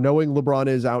 or knowing LeBron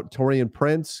is out, Taurean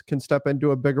Prince can step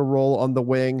into a bigger role on the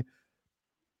wing.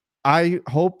 I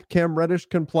hope Cam Reddish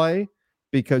can play,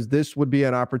 because this would be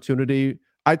an opportunity,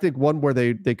 I think, one where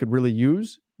they could really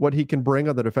use what he can bring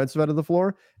on the defensive end of the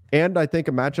floor. And I think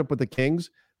a matchup with the Kings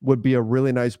would be a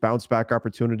really nice bounce back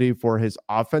opportunity for his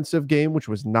offensive game, which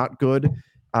was not good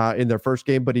in their first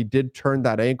game, but he did turn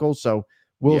that ankle. So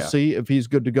we'll see if he's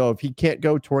good to go. If he can't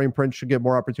go, Taurean Prince should get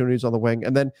more opportunities on the wing.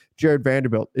 And then Jared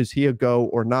Vanderbilt, is he a go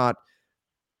or not?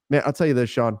 Man, I'll tell you this,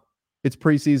 Sean, it's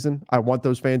preseason. I want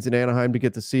those fans in Anaheim to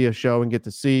get to see a show and get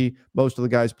to see most of the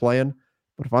guys playing.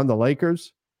 But if I'm the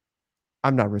Lakers,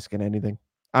 I'm not risking anything.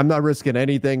 I'm not risking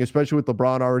anything, especially with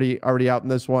LeBron already out in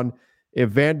this one.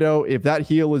 If that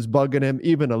heel is bugging him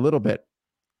even a little bit,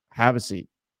 have a seat.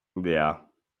 Yeah.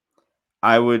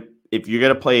 I would, if you're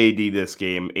going to play AD this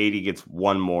game, AD gets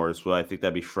one more. So I think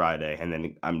that'd be Friday.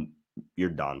 And then you're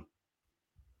done.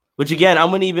 Which again, I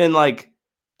wouldn't even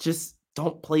just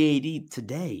don't play AD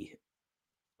today.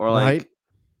 Or right?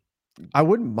 I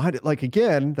wouldn't mind it.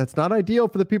 Again, that's not ideal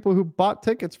for the people who bought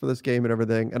tickets for this game and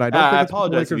everything. And I don't think I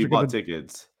apologize if you bought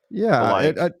tickets. Yeah,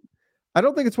 I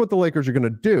don't think it's what the Lakers are going to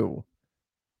do.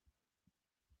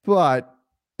 But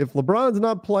if LeBron's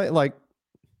not playing,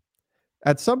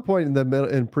 at some point in the middle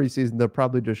in preseason, they'll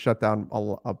probably just shut down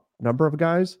a number of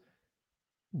guys.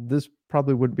 This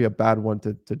probably wouldn't be a bad one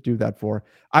to do that for.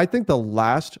 I think the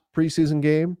last preseason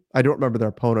game, I don't remember their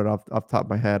opponent off the top of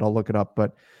my head. I'll look it up,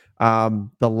 but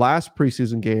the last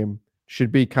preseason game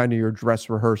should be kind of your dress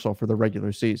rehearsal for the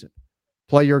regular season.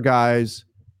 Play your guys,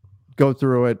 go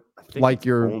through it like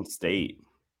your Golden State.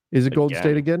 Is it Golden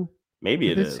State again?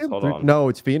 Maybe it is. Hold on. No,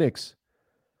 it's Phoenix.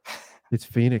 It's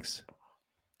Phoenix.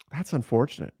 That's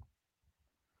unfortunate.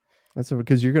 That's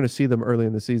because you're going to see them early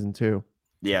in the season too.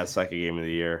 Yeah, second game of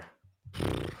the year.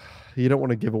 You don't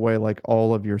want to give away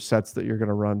all of your sets that you're going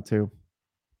to run too.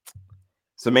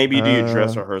 So maybe you do your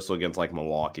dress rehearsal against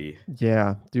Milwaukee.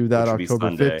 Yeah, do that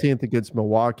October 15th against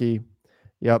Milwaukee.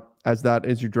 Yep, as that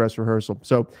is your dress rehearsal.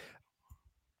 So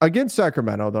against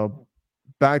Sacramento, though,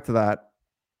 back to that,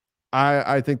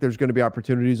 I think there's going to be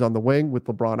opportunities on the wing with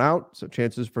LeBron out, so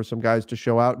chances for some guys to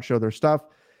show out and show their stuff.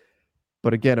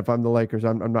 But again, if I'm the Lakers,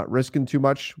 I'm not risking too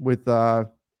much with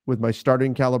my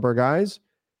starting caliber guys.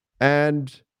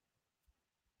 And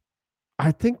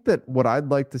I think that what I'd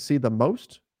like to see the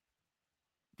most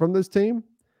from this team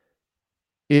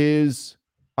is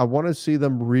I want to see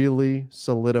them really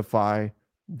solidify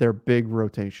their big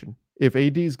rotation. If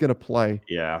AD is going to play,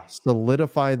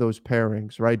 solidify those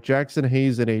pairings, right? Jackson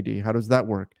Hayes and AD, how does that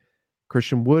work?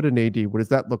 Christian Wood and AD, what does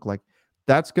that look like?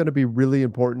 That's going to be really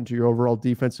important to your overall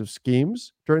defensive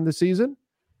schemes during the season.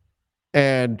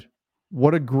 And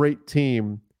what a great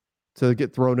team to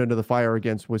get thrown into the fire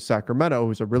against with Sacramento,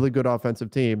 who's a really good offensive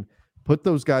team. Put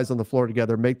those guys on the floor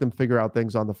together, make them figure out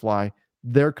things on the fly.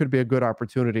 There could be a good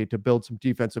opportunity to build some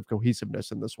defensive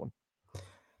cohesiveness in this one.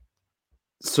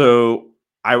 So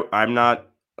I'm not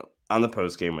on the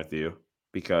post game with you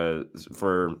because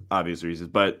for obvious reasons,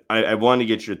 but I wanted to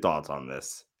get your thoughts on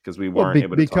this. because we weren't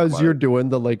able to talk because about you're it. doing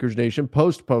the Lakers Nation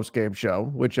post game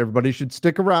show, which everybody should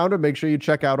stick around and make sure you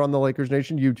check out on the Lakers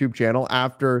Nation YouTube channel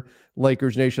after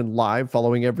Lakers Nation Live,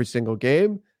 following every single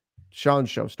game. Sean's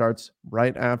show starts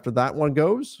right after that one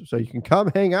goes, so you can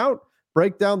come hang out,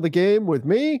 break down the game with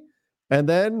me, and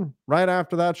then right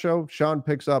after that show, Sean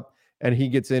picks up and he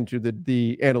gets into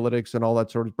the analytics and all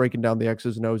that sort of breaking down the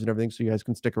X's and O's and everything, so you guys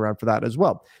can stick around for that as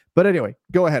well. But anyway,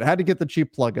 go ahead. Had to get the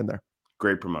cheap plug in there.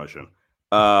 Great promotion.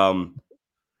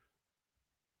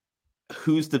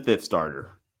 Who's the fifth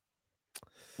starter?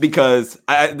 Because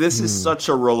this is such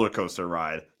a roller coaster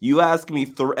ride. You ask me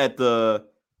at the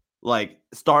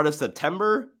start of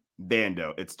September,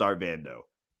 Vando. It start Vando.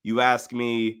 You ask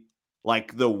me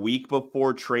the week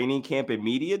before training camp and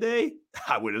media day,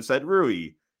 I would have said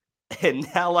Rui. And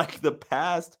now the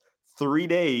past 3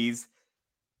 days,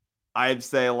 I'd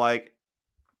say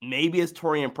maybe it's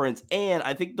Taurean Prince. And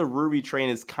I think the Rui train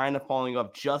is kind of falling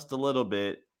off just a little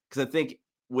bit because I think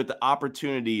with the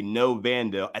opportunity, no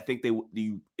Vando, I think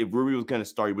if Rui was going to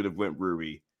start, you would have went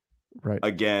Rui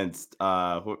against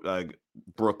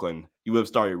Brooklyn. You would have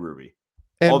started Rui.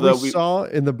 And although we saw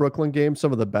in the Brooklyn game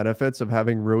some of the benefits of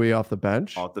having Rui off the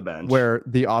bench, where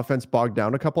the offense bogged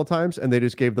down a couple of times and they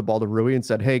just gave the ball to Rui and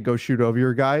said, hey, go shoot over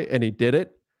your guy. And he did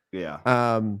it. Yeah.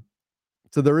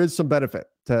 So there is some benefit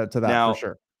to that now, for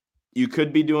sure. You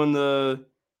could be doing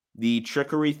the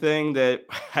trickery thing that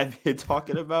I've been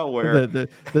talking about where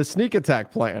the sneak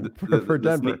attack plan for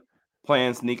Denver.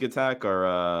 Plan sneak attack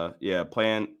or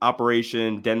plan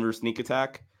Operation Denver sneak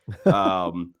attack.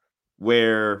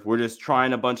 Where we're just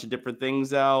trying a bunch of different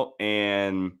things out,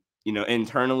 and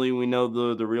internally we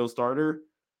know the real starter.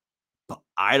 But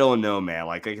I don't know, man.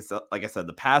 Like I said,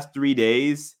 the past 3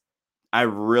 days, I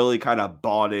really kind of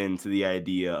bought into the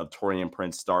idea of Taurean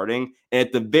Prince starting. And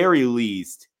at the very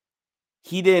least,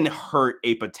 he didn't hurt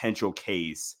a potential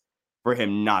case for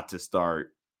him not to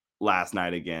start last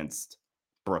night against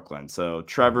Brooklyn. So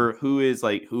Trevor,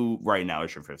 who right now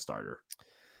is your fifth starter?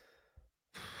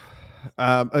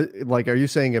 Are you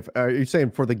saying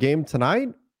for the game tonight,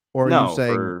 or are you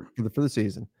saying for the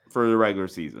season? For the regular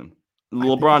season.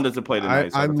 LeBron doesn't play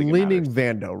tonight. I'm leaning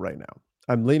Vando right now.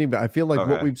 I feel like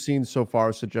what we've seen so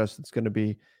far suggests it's going to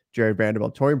be Jerry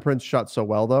Vanderbilt. Taurean Prince shot so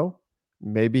well though.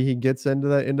 Maybe he gets into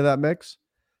that mix,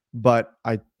 but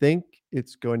I think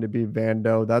it's going to be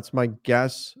Vando. That's my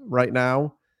guess right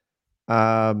now.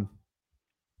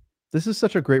 This is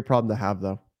such a great problem to have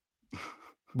though.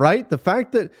 Right? The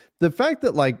fact that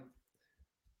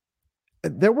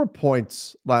there were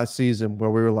points last season where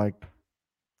we were like,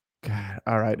 God,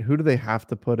 all right, who do they have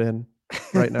to put in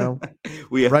right now?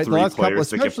 We have three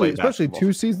players that can play especially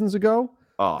 2 seasons ago.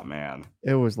 Oh man,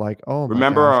 it was like, oh my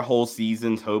remember gosh. Our whole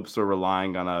season's hopes were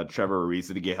relying on Trevor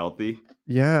Ariza to get healthy.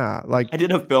 Yeah, I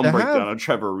did a film breakdown on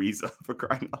Trevor Ariza for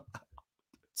crying out loud.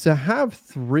 To have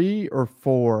 3 or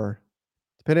 4,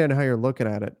 depending on how you're looking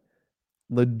at it,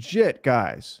 legit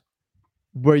guys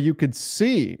where you could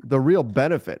see the real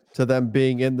benefit to them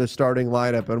being in the starting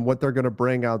lineup and what they're going to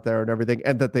bring out there and everything,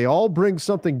 and that they all bring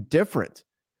something different.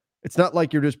 It's not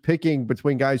like you're just picking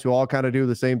between guys who all kind of do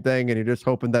the same thing and you're just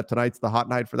hoping that tonight's the hot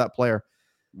night for that player.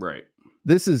 Right.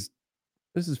 This is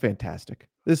fantastic.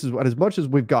 This is what, as much as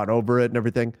we've gone over it and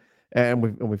everything,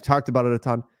 and we've talked about it a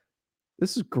ton,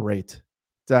 this is great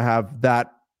to have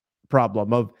that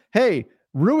problem of, hey,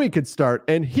 Rui could start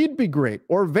and he'd be great,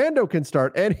 or Vando can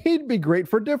start and he'd be great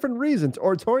for different reasons,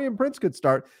 or Taurean Prince could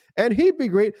start and he'd be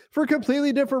great for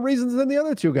completely different reasons than the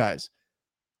other 2 guys.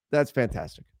 That's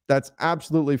fantastic. That's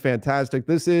absolutely fantastic.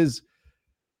 This is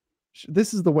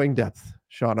the wing depth,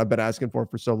 Sean, I've been asking for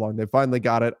so long. They finally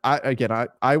got it.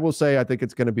 I will say I think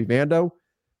it's going to be Vando.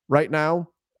 Right now,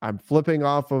 I'm flipping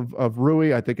off of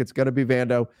Rui. I think it's going to be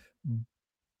Vando.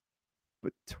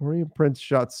 But Taurean Prince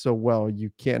shot so well,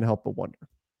 you can't help but wonder.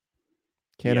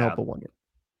 Help but wonder.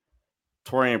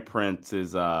 Taurean Prince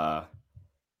is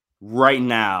right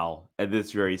now at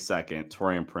this very second.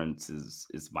 Taurean Prince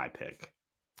is my pick.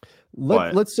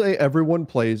 Let's say everyone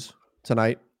plays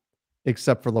tonight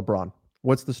except for LeBron.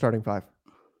 What's the starting 5?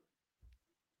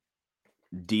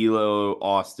 D'Lo,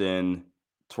 Austin,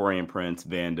 Taurean Prince,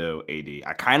 Vando, AD.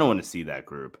 I kind of want to see that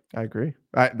group. I agree.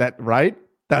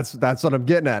 That's what I'm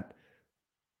getting at.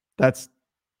 That's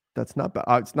not bad.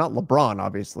 It's not LeBron,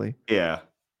 obviously. Yeah.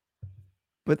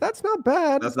 But that's not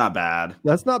bad. That's not bad.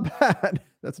 That's not bad.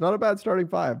 That's not a bad starting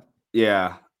 5.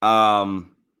 Yeah.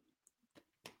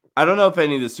 I don't know if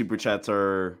any of the super chats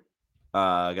are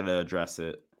going to address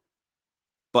it.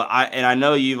 But I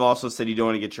know you've also said you don't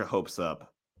want to get your hopes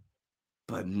up.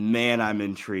 But man, I'm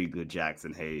intrigued with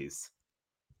Jackson Hayes.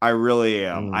 I really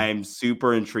am. I am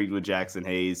super intrigued with Jackson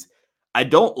Hayes. I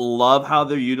don't love how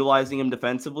they're utilizing him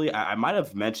defensively. I might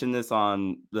have mentioned this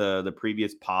on the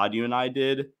previous pod you and I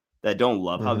did, that I don't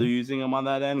love how they're using him on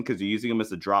that end, because they're using him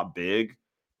as a drop big,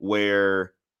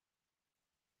 where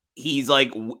he's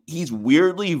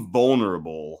weirdly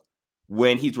vulnerable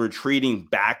when he's retreating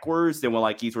backwards than when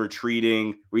like he's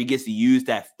retreating, where he gets to use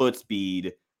that foot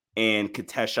speed and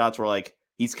contest shots, where like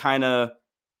he's kind of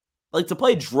like, to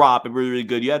play drop and really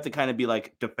good, you have to kind of be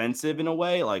like defensive in a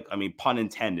way, like, I mean, pun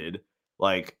intended,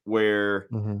 like where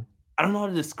I don't know how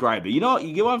to describe it. You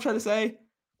get what I'm trying to say?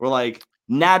 Where like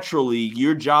naturally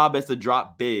your job as the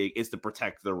drop big is to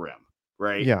protect the rim,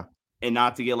 right? Yeah. And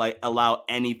not to get like allow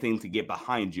anything to get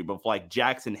behind you. But for like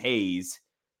Jackson Hayes,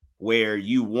 where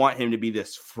you want him to be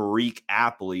this freak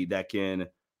athlete that can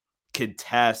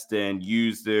contest and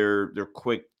use their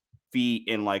quick feet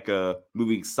in like a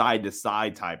moving side to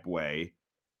side type way,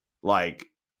 like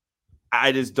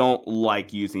I just don't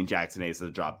like using Jackson Hayes as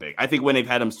a drop big. I think when they've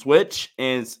had him switch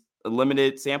and it's a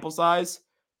limited sample size,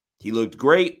 he looked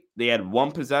great. They had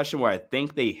one possession where I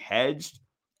think they hedged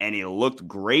and he looked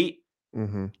great.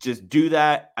 Just do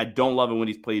that. I don't love it when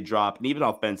he's played drop. And even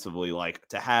offensively, like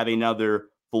to have another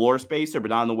floor spacer, but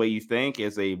not in the way you think,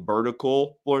 is a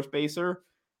vertical floor spacer,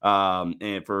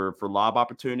 and for lob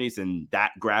opportunities, and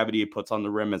that gravity it puts on the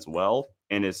rim as well,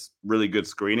 and it's really good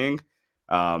screening.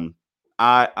 I'm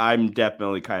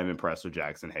definitely kind of impressed with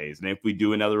Jackson Hayes, and if we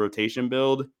do another rotation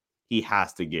build, he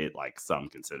has to get like some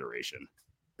consideration.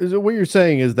 Is it what you're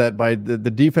saying is that by the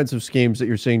defensive schemes that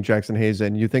you're seeing Jackson Hayes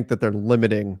in, you think that they're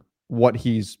limiting what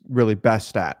he's really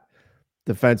best at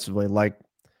defensively? Like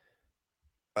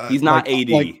he's not AD.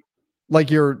 Like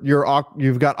you've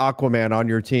got Aquaman on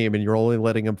your team and you're only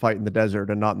letting him fight in the desert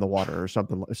and not in the water, or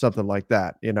something like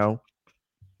that, you know?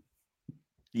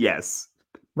 Yes.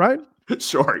 Right?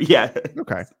 Sure. Yeah.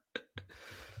 Okay.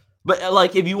 But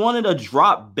like, if you wanted a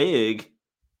drop big,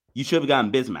 you should have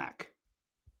gotten Bismack,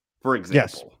 for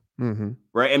example. Yes.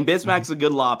 Right. And Bismack's a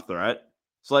good lob threat.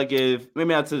 So like, if maybe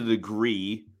not to the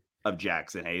degree of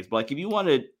Jackson Hayes, but like if you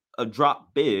wanted a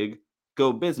drop big,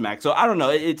 go Bismack. So I don't know.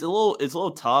 It's a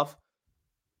little tough,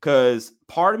 because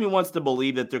part of me wants to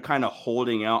believe that they're kind of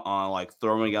holding out on like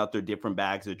throwing out their different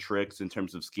bags of tricks in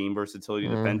terms of scheme versatility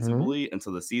defensively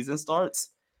until the season starts.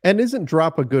 And isn't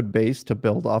drop a good base to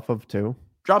build off of too?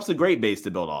 Drop's a great base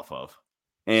to build off of.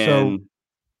 And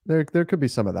so there could be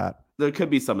some of that. There could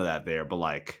be some of that there, but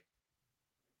like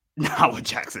not with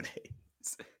Jackson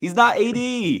Hayes. He's not AD.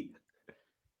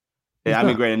 I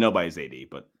mean, granted, nobody's AD,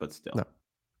 but still. No.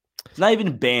 It's not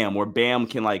even Bam, where Bam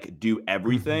can like do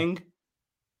everything.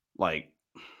 Like,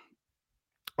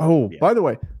 by the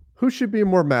way, who should be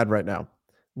more mad right now?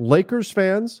 Lakers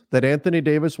fans that Anthony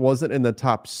Davis wasn't in the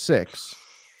top 6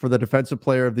 for the Defensive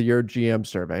Player of the Year GM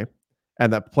survey,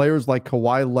 and that players like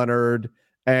Kawhi Leonard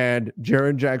and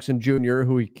Jaren Jackson Jr.,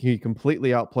 who he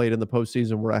completely outplayed in the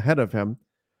postseason, were ahead of him,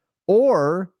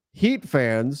 or Heat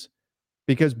fans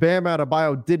because Bam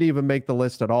Adebayo didn't even make the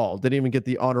list at all, didn't even get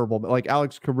the honorable, like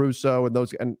Alex Caruso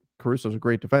and Caruso's a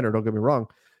great defender, don't get me wrong,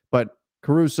 but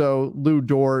Caruso, Lou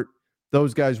Dort,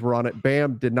 those guys were on it.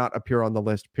 Bam did not appear on the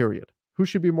list, period. Who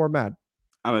should be more mad?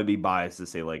 I'm going to be biased to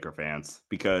say Laker fans,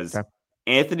 because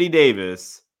Anthony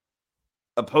Davis,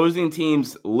 opposing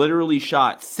teams literally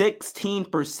shot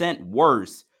 16%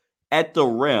 worse at the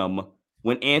rim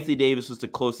when Anthony Davis was the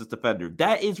closest defender.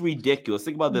 That is ridiculous.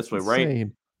 Think about it this way,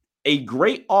 right? A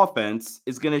great offense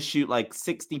is going to shoot like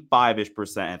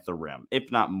 65-ish% at the rim,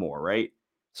 if not more, right?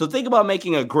 So think about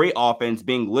making a great offense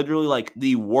being literally like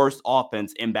the worst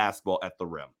offense in basketball at the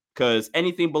rim, because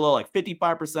anything below like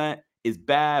 55% is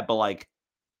bad, but like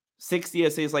 60, I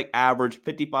say, is like average,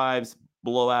 55's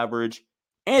below average.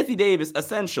 Anthony Davis,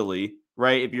 essentially,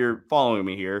 right, if you're following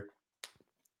me here,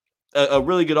 a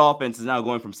really good offense is now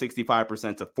going from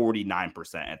 65% to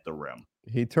 49% at the rim.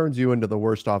 He turns you into the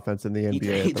worst offense in the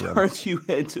NBA. He turns you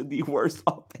into the worst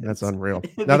offense. That's unreal.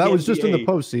 Now, that was just in the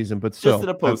postseason, but still. Just in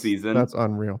the postseason. That's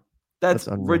unreal. That's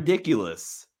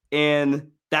ridiculous.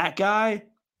 And that guy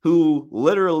who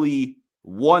literally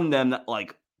won them,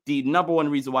 like the number one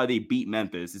reason why they beat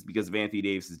Memphis is because of Anthony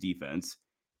Davis's defense.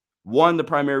 One of the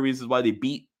primary reasons why they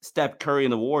beat Steph Curry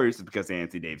and the Warriors is because of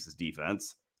Anthony Davis's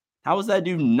defense. How is that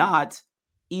dude not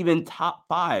even top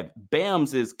 5?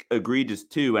 Bam's is egregious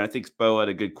too. And I think Spo had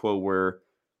a good quote where,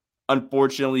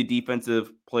 unfortunately,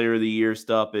 Defensive Player of the Year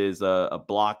stuff is a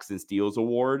blocks and steals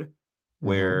award,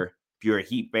 where if you're a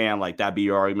Heat fan, like that'd be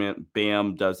your argument.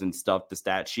 Bam doesn't stuff the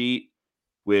stat sheet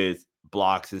with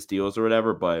blocks and steals or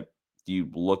whatever. But do you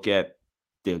look at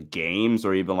the games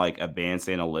or even like advanced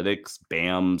analytics,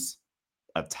 Bam's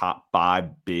a top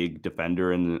 5 big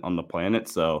defender on the planet.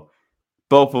 So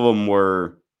both of them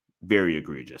were very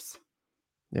egregious.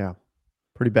 Yeah,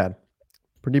 pretty bad.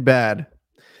 Pretty bad.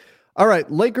 All right,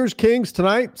 Lakers Kings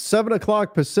tonight, 7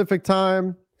 o'clock Pacific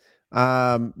time.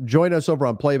 Join us over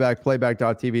on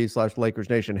playback.tv/Lakers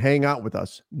Nation. Hang out with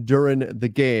us during the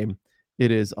game.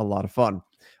 It is a lot of fun.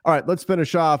 All right, let's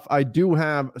finish off. I do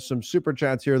have some super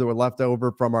chats here that were left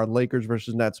over from our Lakers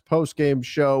versus Nets post-game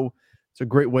show. It's a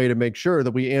great way to make sure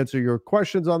that we answer your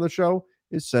questions on the show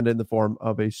is send in the form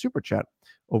of a super chat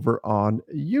over on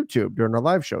YouTube during our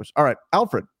live shows. All right,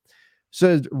 Alfred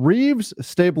says Reeves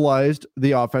stabilized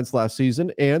the offense last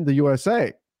season and the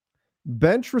USA.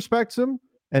 Bench respects him,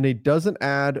 and he doesn't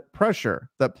add pressure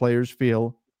that players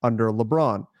feel under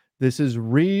LeBron. This is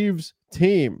Reeves'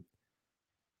 team.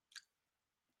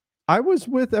 I was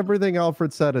with everything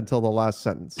Alfred said until the last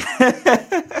sentence.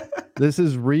 This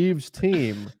is Reeves'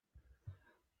 team.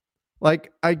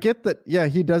 Like, I get that, yeah,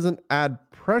 he doesn't add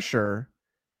pressure.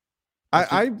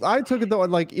 I took it though,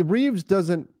 like Reeves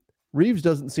doesn't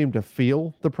seem to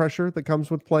feel the pressure that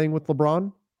comes with playing with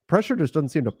LeBron. Pressure just doesn't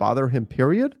seem to bother him,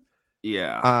 period.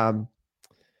 Yeah.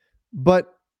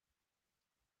 But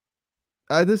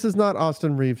this is not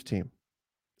Austin Reeves' team.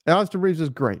 And Austin Reeves is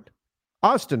great.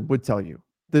 Austin would tell you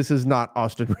this is not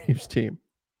Austin Reeves' team.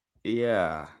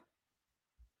 Yeah.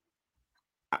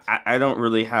 I don't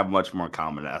really have much more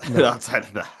comment outside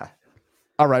of that.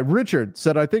 All right. Richard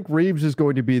said, I think Reeves is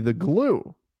going to be the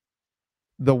glue.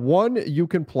 The one you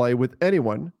can play with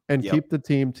anyone and keep the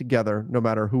team together no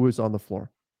matter who is on the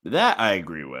floor. That I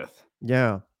agree with.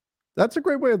 Yeah. That's a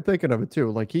great way of thinking of it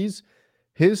too. Like his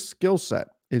skill set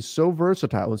is so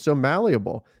versatile and so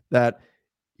malleable that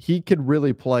he could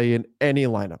really play in any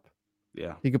lineup.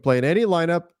 Yeah. He could play in any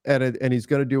lineup and he's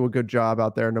going to do a good job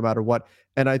out there no matter what.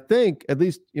 And I think at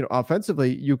least,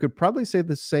 offensively, you could probably say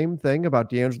the same thing about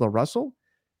D'Angelo Russell.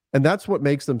 And that's what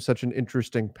makes them such an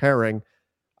interesting pairing.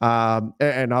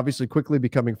 And obviously quickly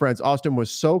becoming friends. Austin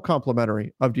was so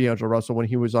complimentary of D'Angelo Russell when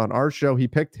he was on our show. He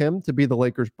picked him to be the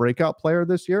Lakers breakout player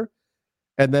this year.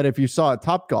 And then if you saw at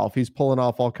Topgolf, he's pulling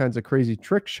off all kinds of crazy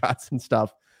trick shots and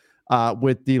stuff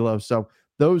with D'Lo. So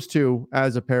those two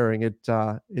as a pairing,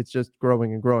 it's just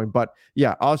growing and growing. But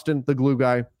yeah, Austin, the glue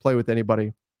guy, play with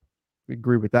anybody. We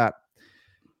agree with that.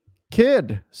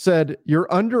 Kid said,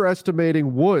 you're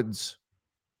underestimating Woods.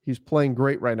 He's playing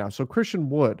great right now. So Christian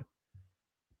Wood,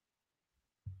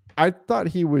 I thought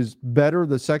he was better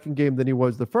the second game than he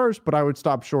was the first, but I would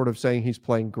stop short of saying he's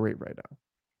playing great right now.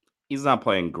 He's not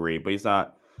playing great, but he's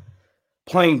not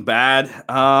playing bad.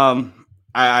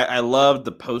 I love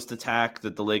the post attack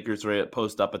that the Lakers were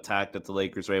post up attack that the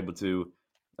Lakers were able to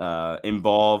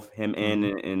involve him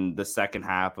in the second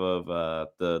half of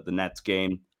the Nets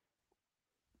game.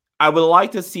 I would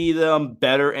like to see them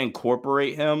better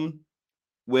incorporate him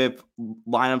with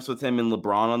lineups with him and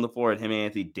LeBron on the floor and him and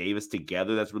Anthony Davis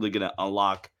together. That's really going to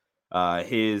unlock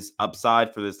his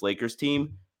upside for this Lakers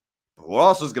team. But what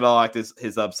also is going to unlock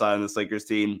his upside on this Lakers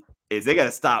team is they got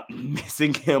to stop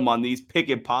missing him on these pick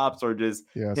and pops or just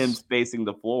him spacing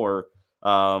the floor.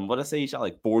 What did I say? He shot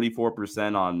like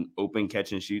 44% on open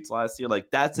catch and shoots last year. Like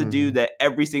that's a dude that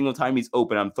every single time he's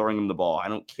open, I'm throwing him the ball. I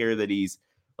don't care that he's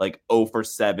like 0 for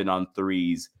 7 on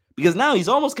threes because now he's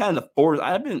almost kind of forced.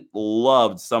 I haven't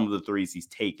loved some of the threes he's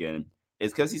taken.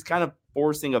 It's because he's kind of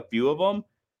forcing a few of them.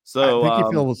 So I think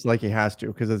he feels like he has to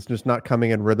because it's just not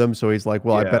coming in rhythm. So he's like,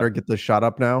 well, I better get this shot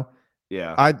up now.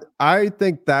 Yeah. I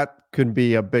think that could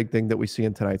be a big thing that we see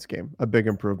in tonight's game, a big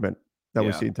improvement that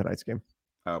we see in tonight's game.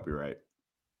 I hope you're right.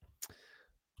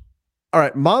 All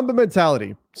right. Mamba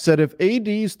Mentality said if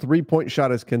AD's 3-point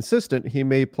shot is consistent, he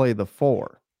may play the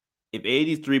 4. If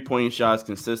AD's 3-point shot is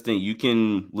consistent, you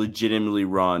can legitimately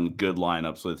run good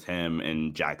lineups with him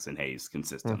and Jackson Hayes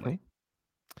consistently.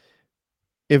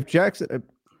 If Jackson,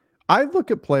 I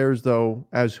look at players though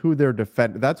as who they're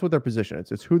defending. That's what their position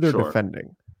is. It's who they're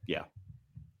defending. Yeah.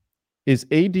 Is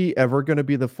AD ever going to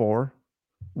be the 4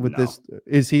 with this?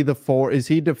 Is he the 4? Is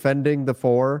he defending the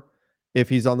 4 if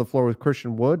he's on the floor with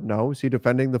Christian Wood? No. Is he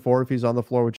defending the 4 if he's on the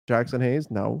floor with Jackson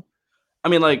Hayes? No. I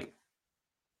mean, like,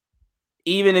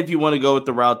 even if you want to go with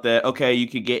the route that, okay, you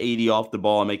could get AD off the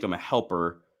ball and make him a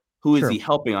helper, who is he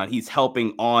helping on? He's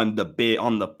helping on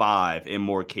the 5 in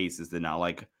more cases than not.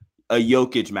 Like a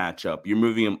Jokic matchup, you're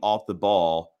moving him off the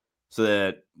ball so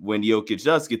that when Jokic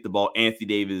does get the ball, Anthony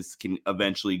Davis can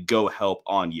eventually go help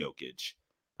on Jokic.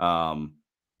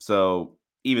 So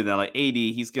even then, like AD,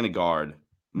 he's going to guard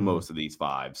most of these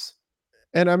 5s.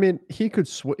 And I mean, you could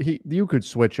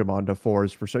switch him onto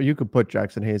 4s for so you could put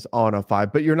Jackson Hayes on a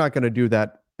 5, but you're not going to do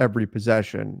that every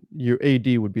possession. Your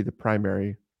AD would be the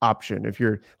primary option if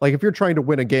you're trying to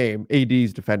win a game.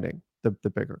 AD's defending the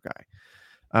bigger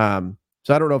guy.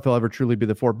 So I don't know if he'll ever truly be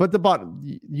the 4, but the bottom,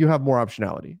 you have more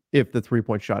optionality if the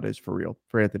 3-point shot is for real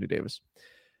for Anthony Davis.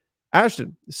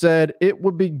 Ashton said it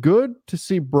would be good to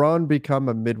see Bron become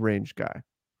a mid-range guy.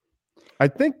 I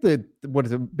think that what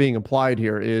is being implied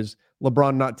here is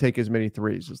LeBron not take as many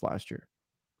threes as last year.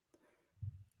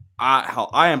 How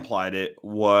I implied it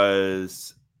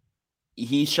was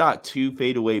he shot 2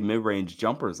 fadeaway mid-range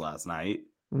jumpers last night,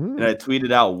 and I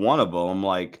tweeted out one of them. I'm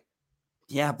like,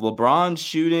 yeah, LeBron's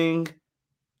shooting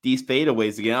these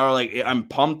fadeaways again, or like I'm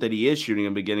pumped that he is shooting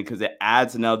them again because it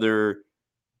adds another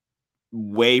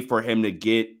way for him to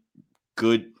get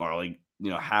good or like,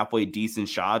 halfway decent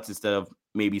shots instead of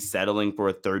maybe settling for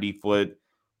a 30-foot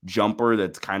jumper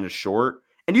that's kind of short.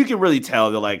 And you can really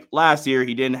tell that like last year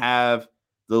he didn't have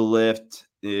the lift,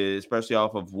 especially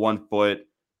off of 1 foot,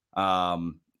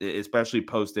 especially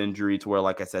post-injury, to where,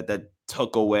 like I said, that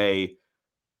took away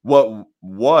what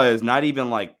was not even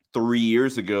like 3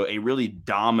 years ago a really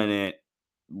dominant,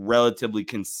 relatively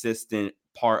consistent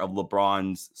part of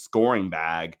LeBron's scoring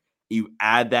bag. You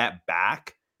add that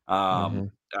back, I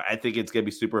think it's going to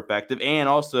be super effective. And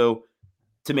also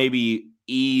to maybe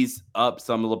ease up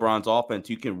some of LeBron's offense,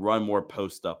 you can run more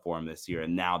post stuff for him this year.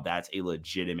 And now that's a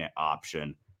legitimate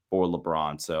option for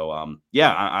LeBron. So,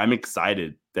 I'm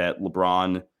excited that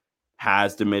LeBron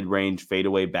has the mid-range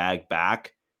fadeaway bag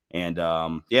back. And,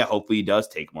 hopefully he does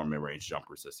take more mid-range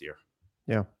jumpers this year.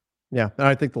 Yeah. Yeah. And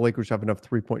I think the Lakers have enough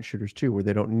 3-point shooters too, where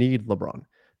they don't need LeBron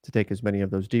to take as many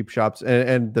of those deep shots.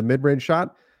 And the mid-range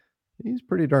shot, he's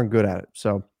pretty darn good at it.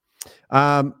 So,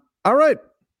 all right.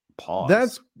 Pause.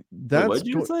 That's Wait, what did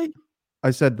you say?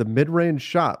 I said the mid-range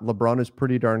shot, LeBron is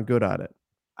pretty darn good at it.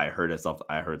 I heard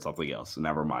something else.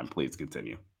 Never mind. Please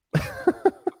continue.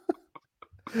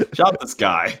 Shot this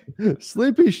guy.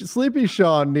 Sleepy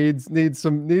Sean needs a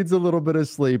little bit of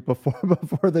sleep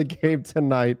before the game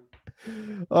tonight.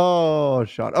 Oh,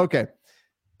 Sean. Okay.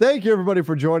 Thank you, everybody,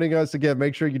 for joining us. Again,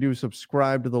 make sure you do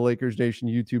subscribe to the Lakers Nation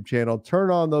YouTube channel.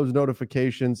 Turn on those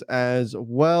notifications as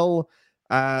well.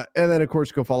 And then, of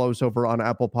course, go follow us over on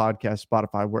Apple Podcasts,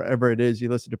 Spotify, wherever it is you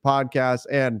listen to podcasts.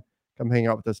 And come hang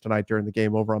out with us tonight during the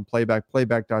game over on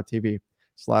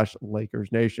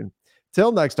playback.tv/Lakers Nation.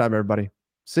 Till next time, everybody.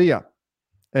 See ya.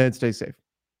 And stay safe.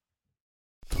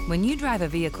 When you drive a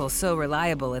vehicle so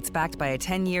reliable it's backed by a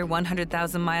 10-year,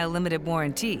 100,000-mile limited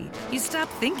warranty, you stop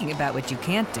thinking about what you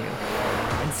can't do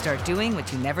and start doing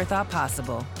what you never thought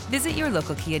possible. Visit your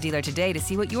local Kia dealer today to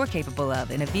see what you're capable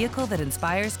of in a vehicle that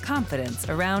inspires confidence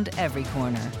around every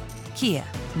corner. Kia,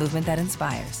 movement that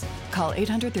inspires. Call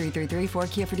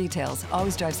 800-333-4KIA for details.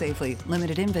 Always drive safely.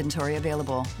 Limited inventory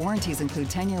available. Warranties include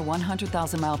 10-year,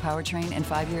 100,000-mile powertrain and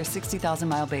 5-year,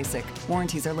 60,000-mile basic.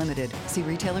 Warranties are limited. See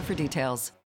retailer for details.